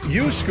fans,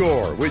 you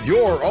score with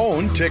your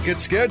own ticket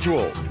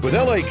schedule. With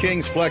LA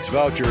Kings Flex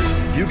Vouchers,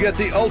 you get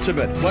the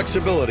ultimate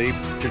flexibility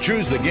to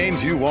choose the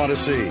games you want to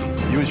see.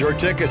 Use your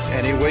tickets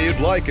any way you'd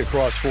like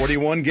across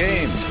 41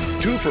 games.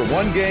 2 for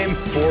one game,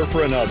 4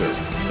 for another.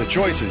 The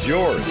choice is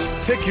yours.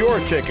 Pick your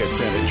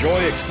tickets and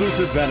enjoy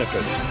exclusive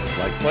benefits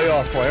like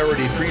playoff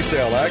priority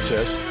presale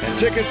access and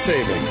ticket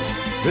savings.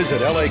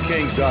 Visit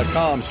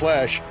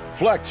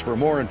lakings.com/flex for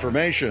more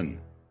information.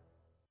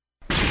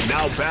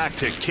 Now back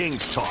to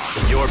Kings Talk,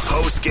 your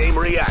post-game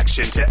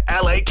reaction to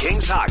LA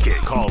Kings hockey.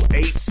 Call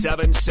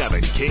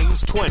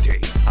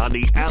 877-KINGS-20 on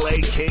the LA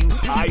Kings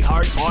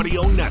iHeart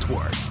Audio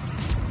Network.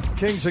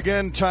 Kings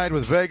again tied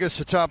with Vegas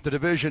atop the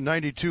division,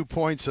 92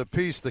 points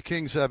apiece. The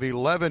Kings have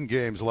 11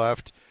 games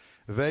left.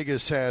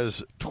 Vegas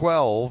has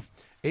 12.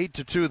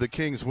 8-2, the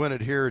Kings win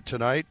it here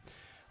tonight.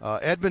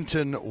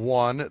 Edmonton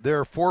won.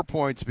 They're 4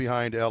 points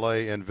behind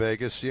L.A. and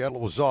Vegas. Seattle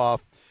was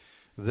off.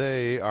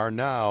 They are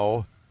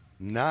now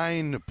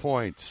 9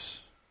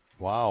 points.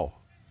 Wow.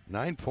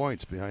 9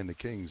 points behind the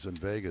Kings in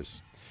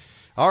Vegas.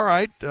 All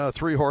right,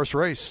 3-horse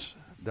race.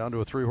 Down to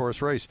a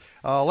 3-horse race.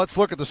 Let's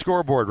look at the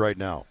scoreboard right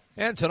now.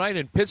 And tonight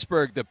in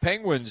Pittsburgh, the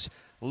Penguins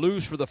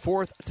lose for the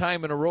 4th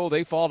time in a row.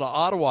 They fall to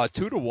Ottawa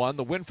 2-1.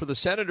 The win for the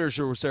Senators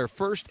was their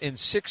first in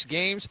 6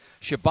 games.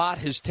 Shabbat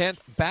his 10th.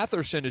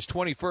 Batherson is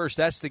 21st.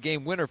 That's the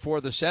game winner for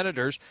the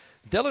Senators.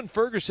 Dylan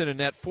Ferguson in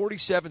net,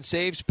 47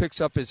 saves, picks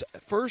up his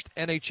first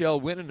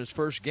NHL win in his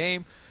first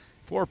game.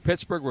 For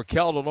Pittsburgh,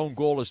 Raquel, the lone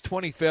goal, is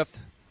 25th.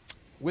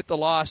 With the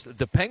loss,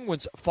 the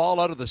Penguins fall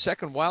out of the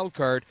second wild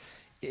card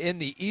in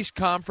the East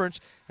Conference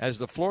as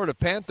the Florida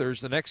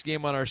Panthers, the next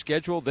game on our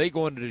schedule, they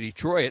go into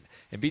Detroit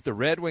and beat the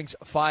Red Wings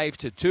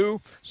 5-2.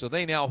 So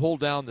they now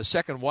hold down the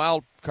second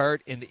wild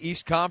card in the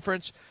East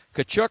Conference.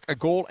 Tkachuk, a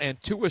goal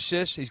and 2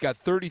 assists. He's got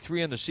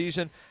 33 in the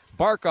season.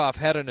 Barkov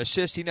had an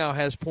assist. He now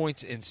has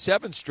points in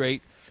 7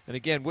 straight. And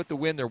again, with the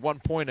win, they're 1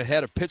 point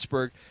ahead of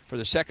Pittsburgh for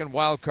the second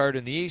wild card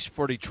in the East.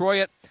 For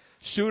Detroit,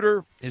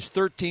 Suter is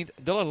 13th.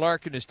 Dylan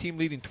Larkin is team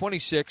leading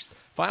 26th.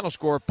 Final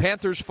score,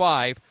 Panthers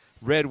 5,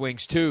 Red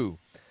Wings 2.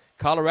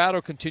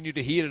 Colorado continued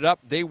to heat it up.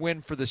 They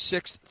win for the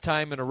 6th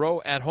time in a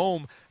row. At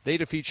home, they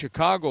defeat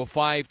Chicago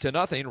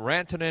 5-0.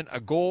 Rantanen, a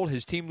goal,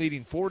 his team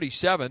leading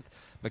 47th.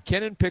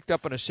 McKinnon picked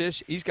up an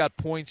assist. He's got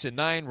points in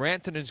 9.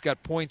 Rantanen's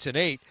got points in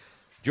 8.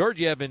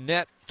 Georgiev in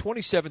net,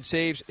 27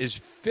 saves,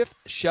 is 5th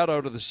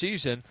shutout of the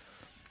season.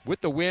 With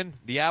the win,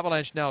 the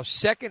Avalanche now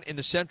 2nd in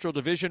the Central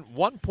Division,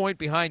 1 point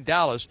behind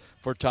Dallas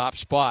for top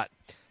spot.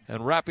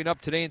 And wrapping up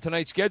today and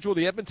tonight's schedule,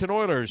 the Edmonton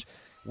Oilers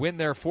win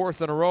their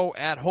 4th in a row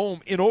at home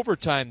in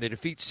overtime. They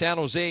defeat San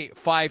Jose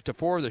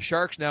 5-4. The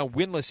Sharks now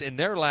winless in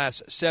their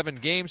last 7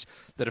 games.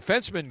 The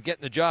defensemen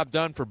getting the job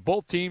done for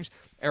both teams.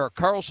 Erik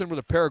Karlsson with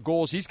a pair of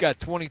goals. He's got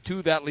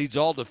 22. That leads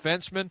all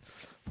defensemen.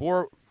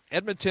 For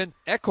Edmonton,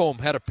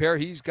 Ekholm had a pair.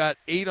 He's got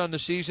 8 on the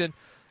season.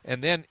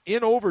 And then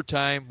in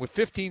overtime, with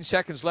 15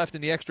 seconds left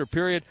in the extra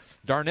period,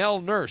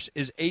 Darnell Nurse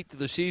is 8th of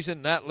the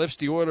season. That lifts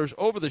the Oilers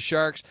over the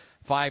Sharks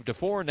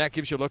 5-4. And that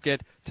gives you a look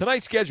at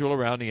tonight's schedule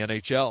around the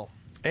NHL.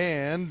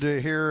 And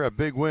here, a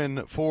big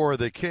win for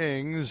the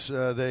Kings.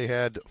 They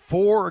had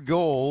 4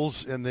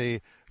 goals in the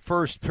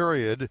first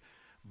period,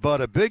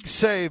 but a big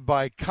save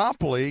by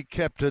Copley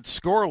kept it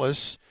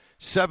scoreless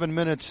 7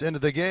 minutes into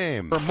the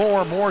game. For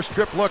more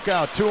strip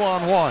lookout,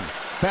 2-on-1.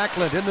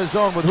 Backlund in the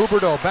zone with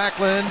Huberdeau.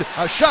 Backlund,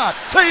 a shot.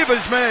 Save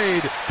is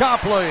made.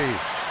 Copley.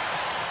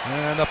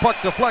 And the puck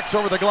deflects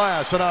over the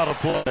glass and out of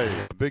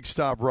play. A big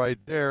stop right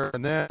there.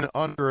 And then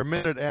under a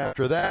minute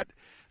after that,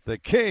 the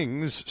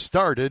Kings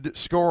started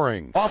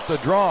scoring. Off the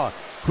draw,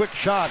 quick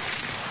shot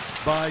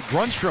by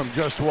Grundstrom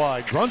just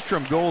wide.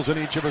 Grundstrom goals in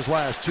each of his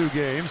last 2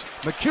 games.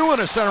 McEwen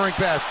a centering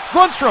pass.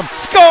 Grundstrom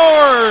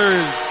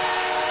scores!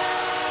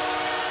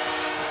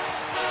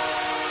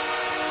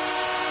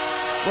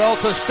 Well,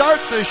 to start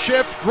the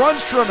shift,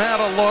 Grundstrom had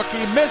a look.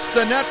 He missed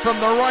the net from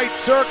the right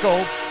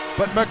circle,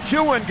 but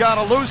McEwen got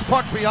a loose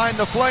puck behind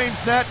the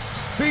Flames net,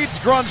 feeds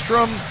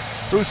Grundstrom,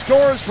 who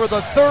scores for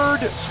the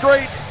third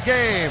straight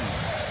game.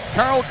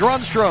 Carl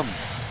Grundstrom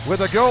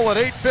with a goal at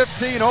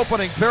 8:15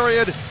 opening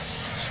period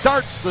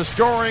starts the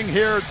scoring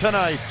here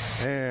tonight.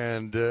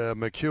 And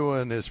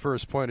McEwen, his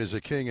first point as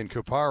a King, and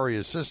Kupari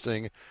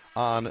assisting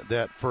on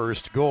that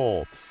first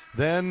goal.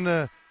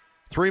 Then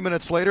 3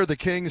 minutes later, the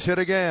Kings hit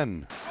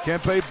again.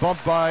 Kempe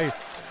bumped by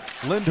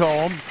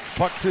Lindholm.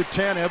 Puck to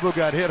Tanev, who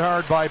got hit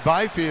hard by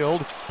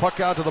Byfield.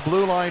 Puck out to the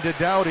blue line to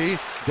Doughty.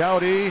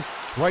 Doughty,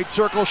 right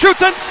circle,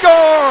 shoots and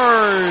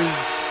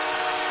scores!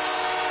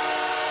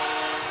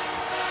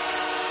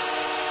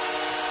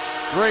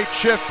 Great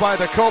shift by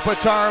the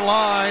Kopitar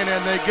line,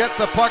 and they get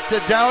the puck to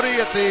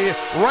Doughty at the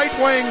right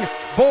wing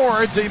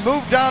boards. He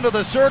moved down to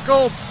the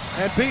circle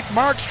and beat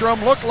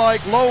Markstrom, looked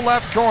like low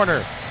left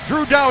corner.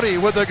 Drew Doughty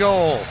with the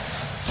goal.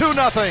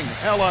 2-0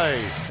 LA.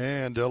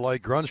 And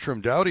like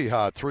Grundstrom, Doughty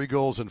hot. 3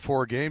 goals in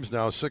 4 games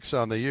now, 6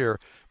 on the year.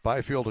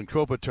 Byfield and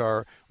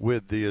Kopitar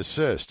with the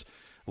assist.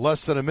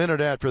 Less than a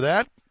minute after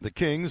that, the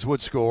Kings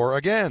would score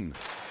again.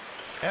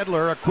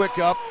 Edler, a quick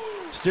up,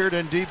 steered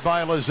in deep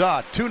by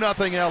Lizotte.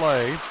 2-0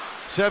 LA.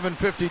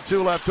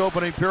 7:52 left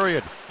opening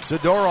period.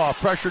 Zadorov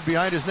pressured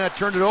behind his net,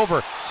 turned it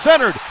over.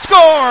 Centered,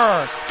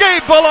 score!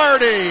 Gabe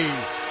Vilardi!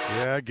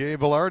 Yeah, Gabe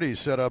Vilardi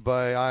set up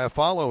by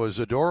Iafallo as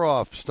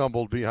Zadorov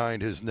stumbled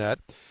behind his net.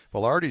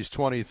 Vilardi's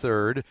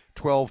 23rd,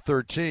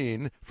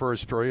 12-13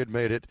 first period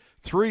made it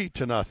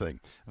 3-0.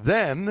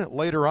 Then,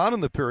 later on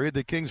in the period,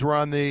 the Kings were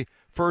on the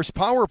first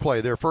power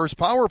play, their first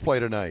power play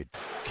tonight.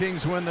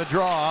 Kings win the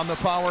draw on the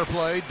power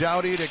play.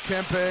 Doughty to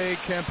Kempe.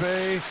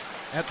 Kempe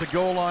at the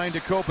goal line to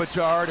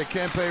Kopitar, to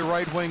Kempe,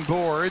 right wing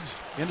boards,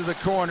 into the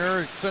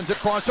corner, sends it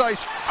cross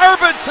ice.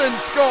 Arvidsson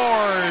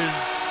scores!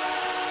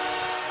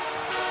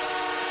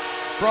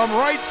 From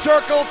right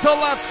circle to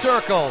left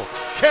circle,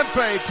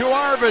 Kempe to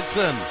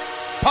Arvidsson.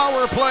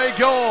 Power play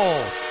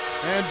goal.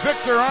 And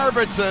Victor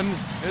Arvidsson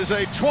is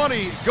a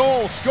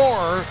 20-goal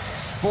scorer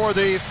for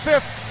the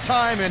 5th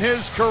time in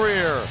his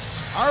career.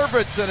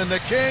 Arvidsson and the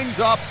Kings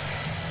up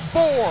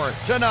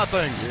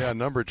 4-0. Yeah,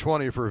 number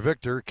 20 for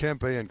Victor.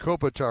 Kempe and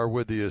Kopitar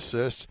with the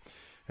assist.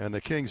 And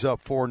the Kings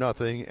up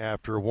 4-0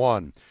 after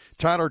 1.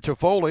 Tyler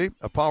Toffoli,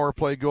 a power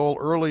play goal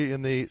early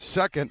in the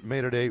second,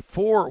 made it a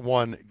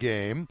 4-1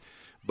 game.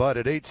 But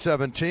at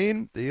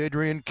 8:17, the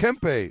Adrian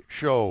Kempe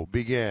show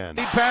began.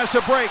 He pass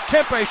a break.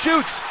 Kempe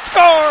shoots,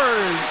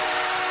 scores!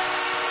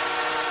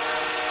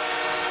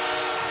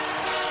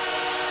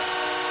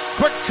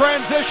 Quick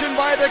transition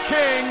by the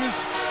Kings.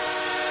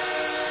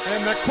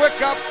 And the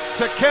quick up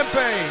to Kempe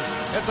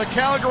at the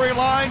Calgary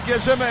line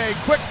gives him a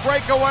quick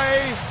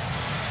breakaway.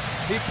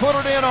 He put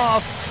it in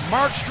off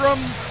Markstrom.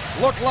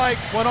 Looked like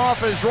went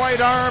off his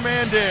right arm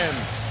and in.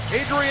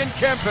 Adrian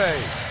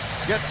Kempe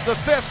gets the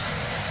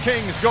 5th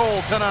Kings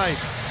goal tonight.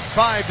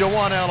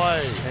 5-1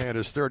 LA. And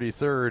his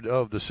 33rd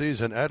of the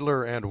season.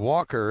 Edler and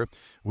Walker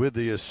with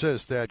the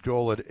assist. That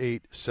goal at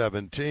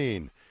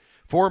 8:17.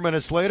 4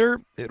 minutes later,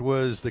 it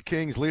was the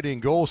Kings' leading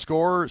goal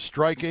scorer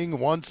striking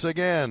once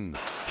again.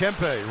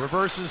 Kempe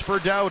reverses for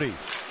Doughty.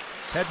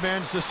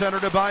 Headmans to center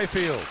to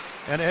Byfield.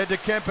 And ahead to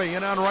Kempe,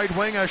 in on right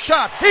wing, a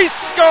shot. He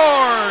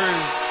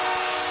scores!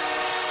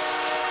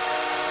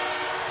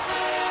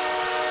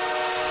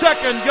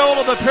 Second goal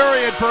of the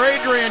period for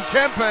Adrian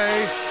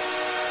Kempe,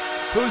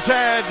 who's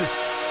had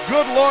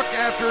good look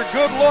after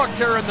good look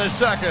here in the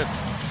second.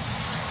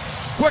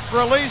 Quick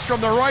release from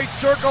the right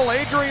circle,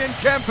 Adrian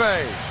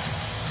Kempe.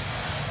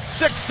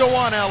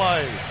 6-1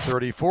 LA.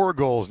 34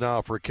 goals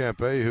now for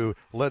Kempe, who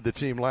led the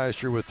team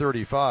last year with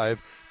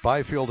 35.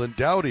 Byfield and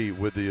Doughty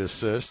with the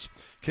assist.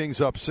 Kings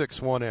up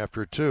 6-1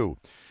 after 2.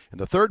 In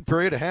the third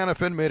period,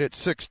 Hannafin made it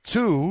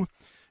 6-2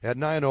 at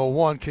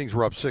 9:01. Kings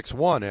were up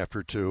 6-1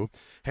 after 2.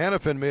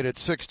 Hannafin made it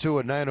 6-2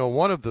 at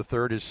 9:01 of the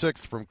third, his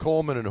 6th from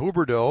Coleman and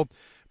Huberdeau.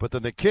 But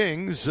then the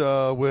Kings,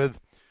 with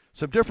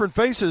some different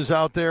faces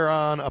out there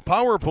on a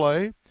power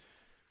play,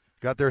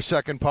 got their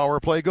second power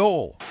play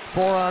goal.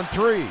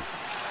 4-on-3.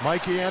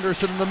 Mikey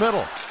Anderson in the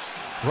middle.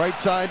 Right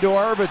side to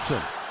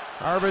Arvidsson.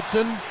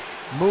 Arvidsson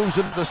moves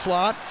into the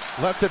slot.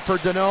 Left it for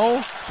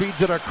Deneau.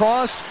 Feeds it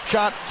across.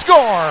 Shot.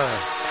 Score!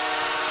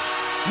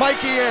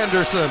 Mikey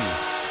Anderson.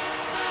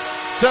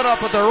 Set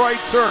up at the right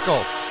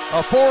circle.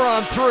 A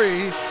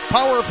 4-on-3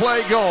 power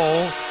play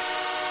goal.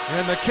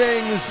 And the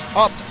Kings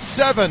up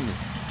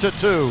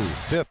 7-2.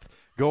 5th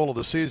goal of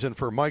the season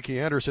for Mikey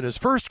Anderson. His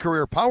first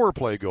career power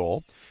play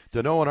goal.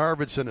 Deneau and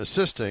Arvidsson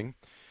assisting.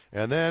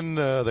 And then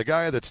the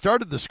guy that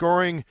started the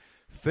scoring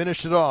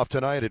finished it off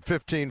tonight at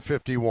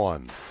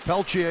 15:51.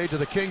 Peltier to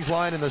the Kings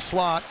line in the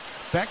slot.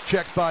 Back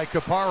checked by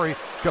Kupari.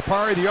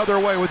 Kupari the other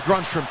way with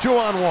Grundstrom.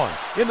 2-on-1.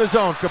 In the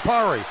zone.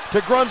 Kupari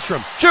to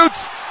Grundstrom.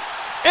 Shoots!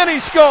 And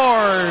he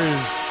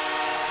scores!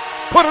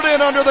 Put it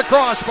in under the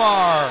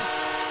crossbar.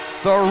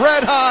 The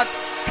red-hot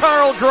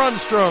Carl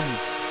Grundstrom.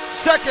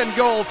 Second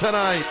goal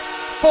tonight.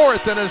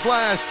 4th in his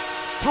last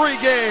 3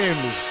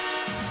 games.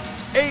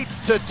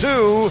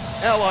 8-2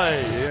 LA.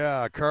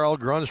 Yeah, Carl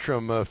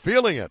Grunstrom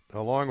feeling it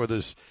along with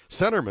his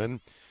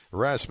centerman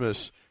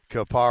Rasmus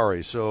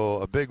Kapari. So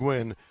a big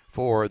win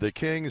for the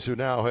Kings, who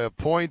now have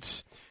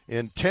points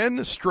in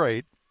 10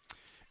 straight,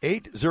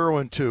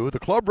 8-0-2. The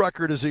club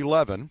record is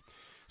 11,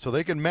 so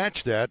they can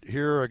match that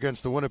here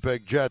against the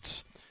Winnipeg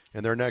Jets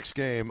in their next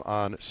game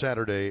on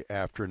Saturday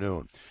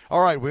afternoon.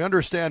 All right, we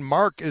understand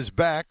Mark is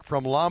back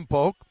from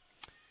Lompoc,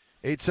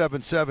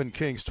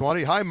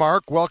 877-KINGS-20. Hi,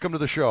 Mark. Welcome to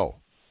the show.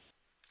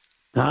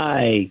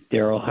 Hi,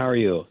 Daryl. How are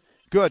you?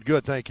 Good,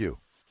 thank you.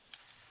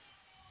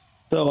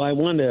 So I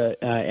wanted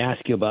to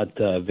ask you about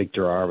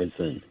Victor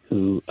Arvidsson,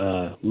 who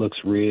looks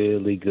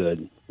really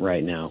good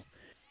right now.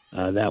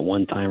 That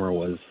one-timer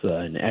was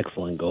an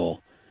excellent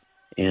goal.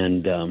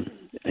 And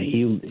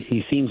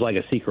he seems like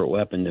a secret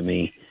weapon to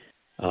me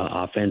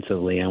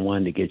offensively. I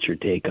wanted to get your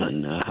take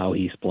on how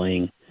he's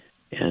playing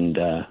and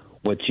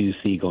what you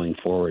see going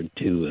forward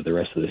to the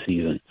rest of the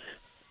season.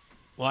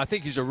 Well, I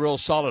think he's a real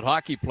solid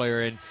hockey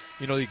player. And,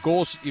 the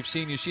goals you've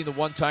seen the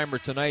one-timer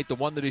tonight, the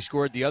one that he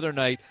scored the other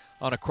night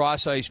on a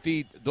cross-ice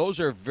feed. Those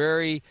are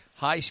very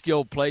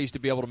high-skilled plays to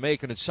be able to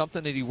make, and it's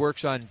something that he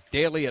works on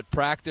daily at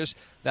practice,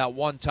 that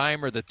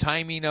one-timer, the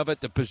timing of it,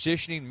 the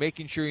positioning,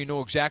 making sure you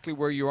know exactly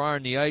where you are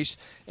on the ice,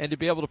 and to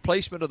be able to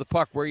placement of the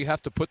puck, where you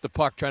have to put the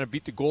puck, trying to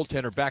beat the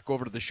goaltender back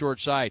over to the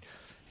short side.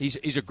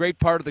 He's a great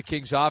part of the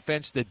Kings'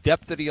 offense, the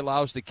depth that he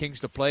allows the Kings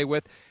to play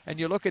with. And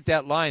you look at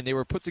that line. They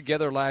were put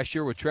together last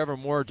year with Trevor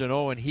Moore,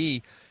 Deneau,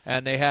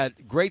 and they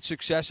had great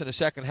success in the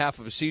second half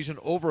of the season,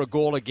 over a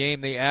goal a game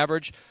they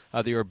averaged.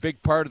 They were a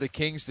big part of the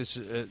Kings,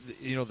 the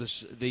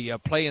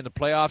play in the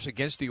playoffs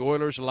against the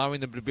Oilers, allowing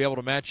them to be able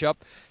to match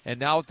up. And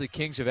now the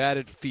Kings have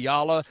added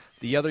Fiala,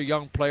 the other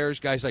young players,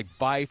 guys like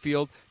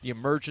Byfield, the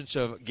emergence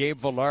of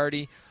Gabe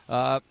Vilardi.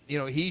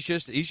 He's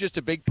just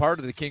a big part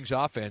of the Kings'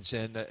 offense,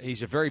 and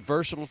he's a very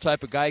versatile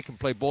type of guy. He can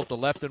play both the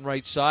left and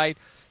right side.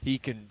 He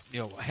can,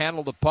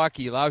 handle the puck.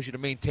 He allows you to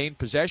maintain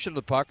possession of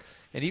the puck.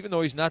 And even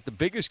though he's not the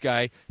biggest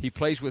guy, he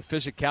plays with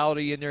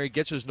physicality in there. He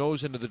gets his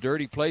nose into the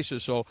dirty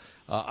places. So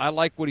I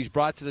like what he's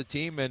brought to the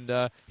team,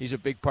 and he's a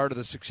big part of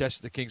the success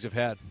that the Kings have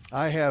had.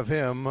 I have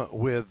him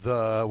with,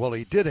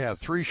 he did have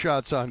 3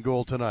 shots on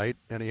goal tonight,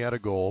 and he had a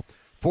goal.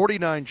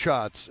 49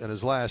 shots in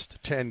his last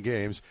 10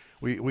 games.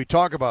 We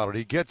talk about it.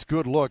 He gets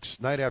good looks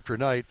night after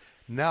night.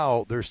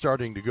 Now they're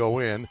starting to go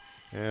in.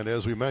 And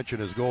as we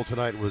mentioned, his goal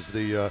tonight was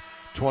the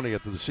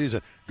 20th of the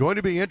season. Going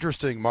to be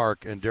interesting,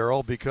 Mark and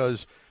Daryl,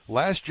 because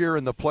last year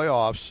in the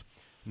playoffs,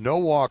 no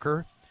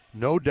Walker,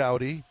 no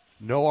Doughty,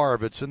 no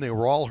Arvidsson. They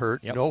were all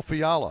hurt. Yep. No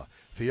Fiala.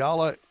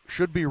 Fiala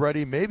should be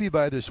ready maybe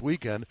by this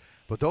weekend,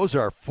 but those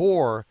are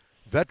 4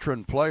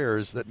 veteran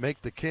players that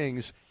make the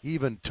Kings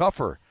even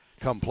tougher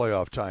come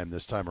playoff time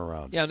this time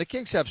around. Yeah, and the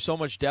Kings have so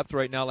much depth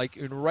right now. Like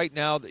right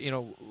now,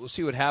 we'll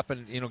see what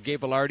happened.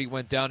 Gabe Vilardi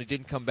went down. He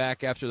didn't come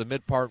back after the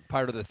mid part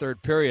of the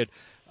third period.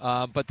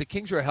 But the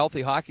Kings are a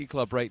healthy hockey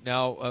club right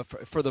now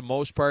for the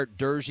most part.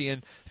 Durzi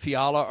and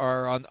Fiala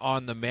are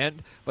on the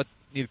mend, but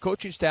the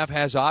coaching staff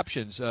has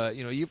options.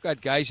 You've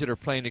got guys that are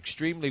playing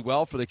extremely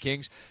well for the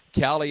Kings.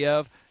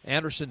 Kaliev,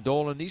 Anderson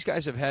Dolan, these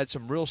guys have had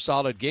some real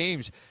solid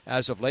games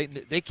as of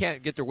late. They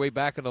can't get their way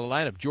back into the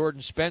lineup.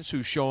 Jordan Spence,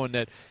 who's showing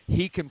that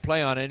he can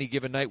play on any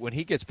given night when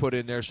he gets put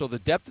in there. So the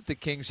depth that the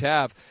Kings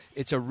have,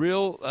 it's a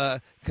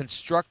real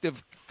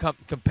constructive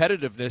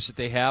competitiveness that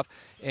they have,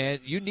 and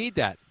you need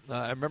that.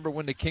 I remember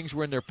when the Kings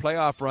were in their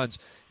playoff runs,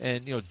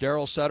 and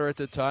Daryl Sutter at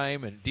the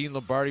time and Dean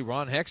Lombardi,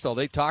 Ron Hextall,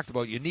 they talked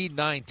about you need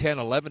 9, 10,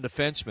 11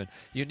 defensemen.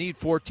 You need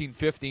 14,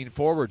 15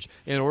 forwards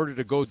in order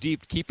to go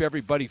deep, keep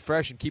everybody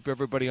fresh and keep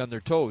everybody on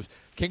their toes.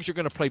 Kings are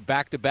going to play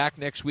back-to-back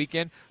next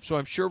weekend, so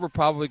I'm sure we're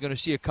probably going to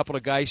see a couple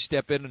of guys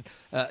step in,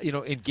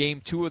 in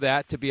Game 2 of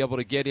that to be able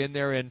to get in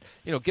there and,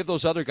 give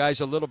those other guys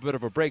a little bit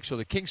of a break. So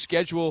the Kings'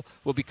 schedule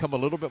will become a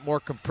little bit more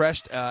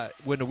compressed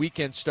when the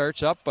weekend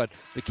starts up, but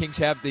the Kings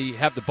have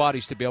the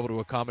bodies to be able to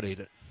accommodate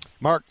it.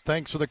 Mark,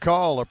 thanks for the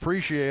call.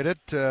 Appreciate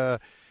it.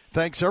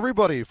 Thanks,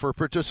 everybody, for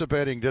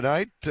participating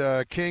tonight.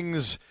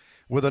 Kings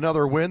with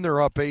another win.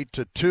 They're up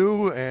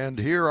 8-2, and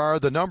here are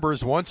the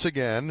numbers once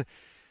again.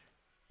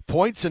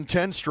 Points in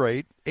 10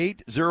 straight,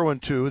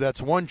 8-0-2.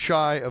 That's one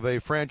shy of a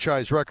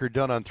franchise record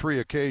done on 3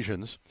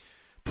 occasions.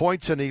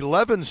 Points in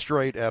 11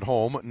 straight at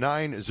home,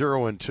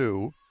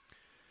 9-0-2.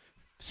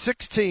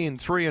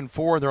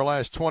 16-3-4 in their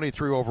last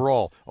 23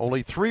 overall.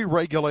 Only 3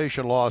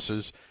 regulation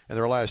losses in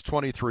their last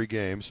 23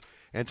 games.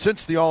 And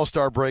since the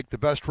All-Star break, the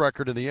best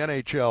record in the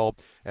NHL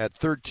at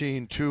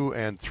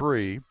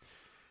 13-2-3.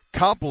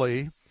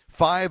 Copley,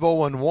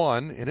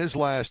 5-0-1 in his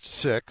last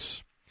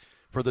 6.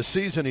 For the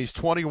season, he's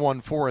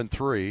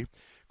 21-4-3.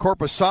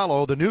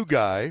 Korpisalo, the new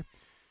guy,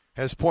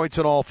 has points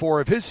in all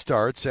 4 of his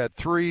starts at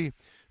 3-0-1.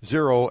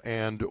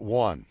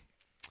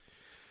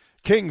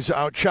 Kings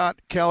outshot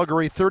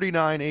Calgary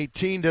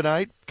 39-18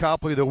 tonight.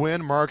 Copley the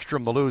win,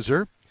 Markstrom the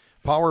loser.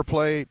 Power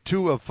play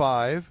 2 of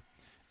 5,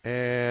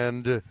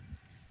 and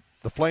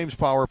the Flames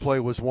power play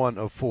was 1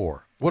 of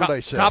 4. What did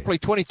I say? Copley,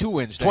 22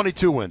 wins.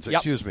 22 wins,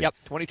 excuse me. Yep,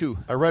 22.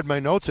 I read my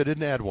notes. I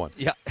didn't add one.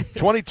 Yeah.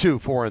 22,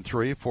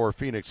 4-3 for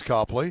Phoenix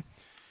Copley,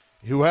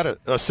 who had a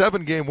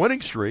 7-game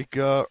winning streak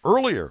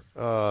earlier,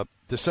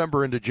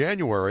 December into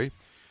January.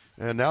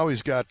 And now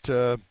he's got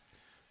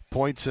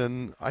points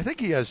in, I think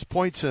he has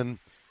points in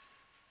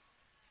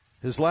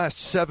his last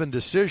 7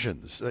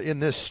 decisions in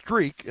this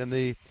streak. In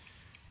the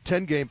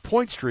 10-game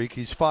point streak,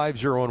 he's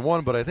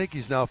 5-0-1, but I think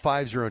he's now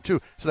 5-0-2.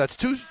 So that's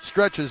 2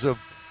 stretches of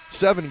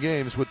 7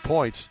 games with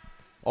points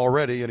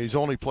already, and he's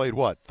only played,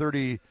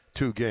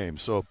 32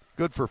 games. So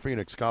good for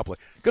Phoenix Copley.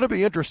 Going to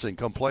be interesting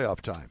come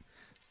playoff time.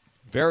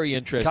 Very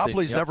interesting.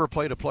 Copley's never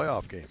played a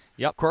playoff game.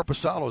 Yep.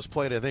 Korpisalo's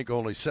played, I think,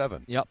 only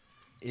 7. Yep.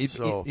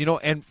 So,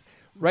 and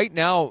right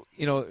now,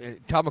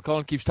 Tom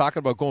McClellan keeps talking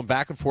about going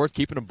back and forth,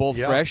 keeping them both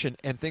fresh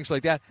and things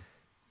like that.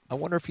 I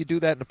wonder if you do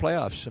that in the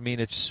playoffs. I mean,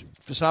 if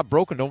it's not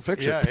broken, don't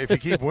fix it. Yeah, if you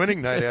keep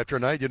winning night after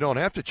night, you don't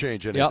have to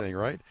change anything,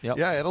 right? Yep.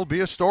 Yeah, it'll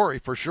be a story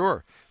for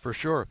sure.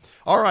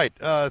 All right,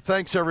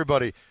 thanks,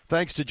 everybody.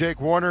 Thanks to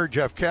Jake Warner,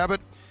 Jeff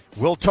Cabot.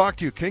 We'll talk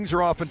to you. Kings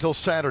are off until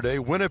Saturday.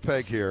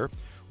 Winnipeg here,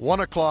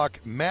 1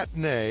 o'clock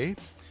matinee.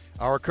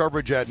 Our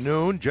coverage at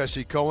noon.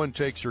 Jesse Cohen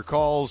takes your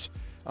calls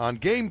on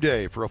game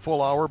day for a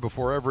full hour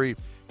before every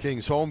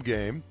Kings home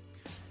game.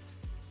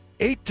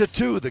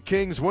 8-2, the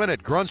Kings win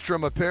it.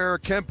 Grunstrom a pair,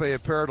 Kempe a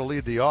pair to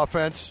lead the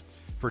offense.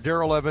 For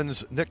Daryl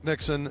Evans, Nick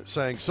Nickson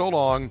saying so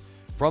long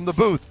from the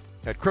booth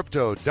at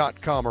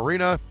Crypto.com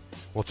Arena.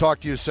 We'll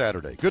talk to you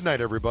Saturday. Good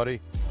night, everybody.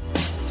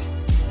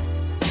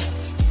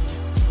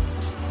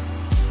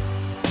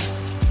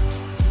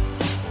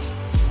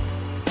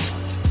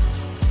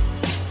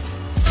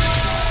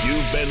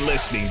 You've been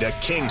listening to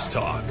Kings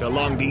Talk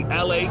along the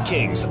LA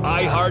Kings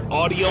iHeart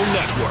Audio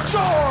Network.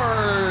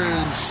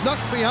 Scores! Snuck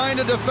behind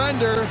a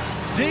defender,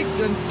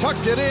 deked and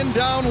tucked it in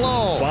down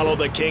low. Follow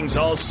the Kings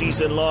all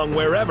season long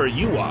wherever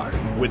you are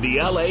with the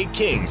LA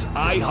Kings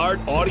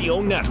iHeart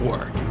Audio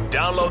Network.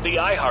 Download the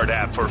iHeart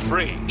app for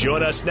free.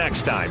 Join us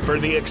next time for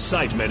the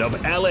excitement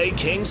of LA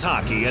Kings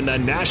hockey in the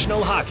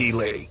National Hockey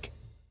League.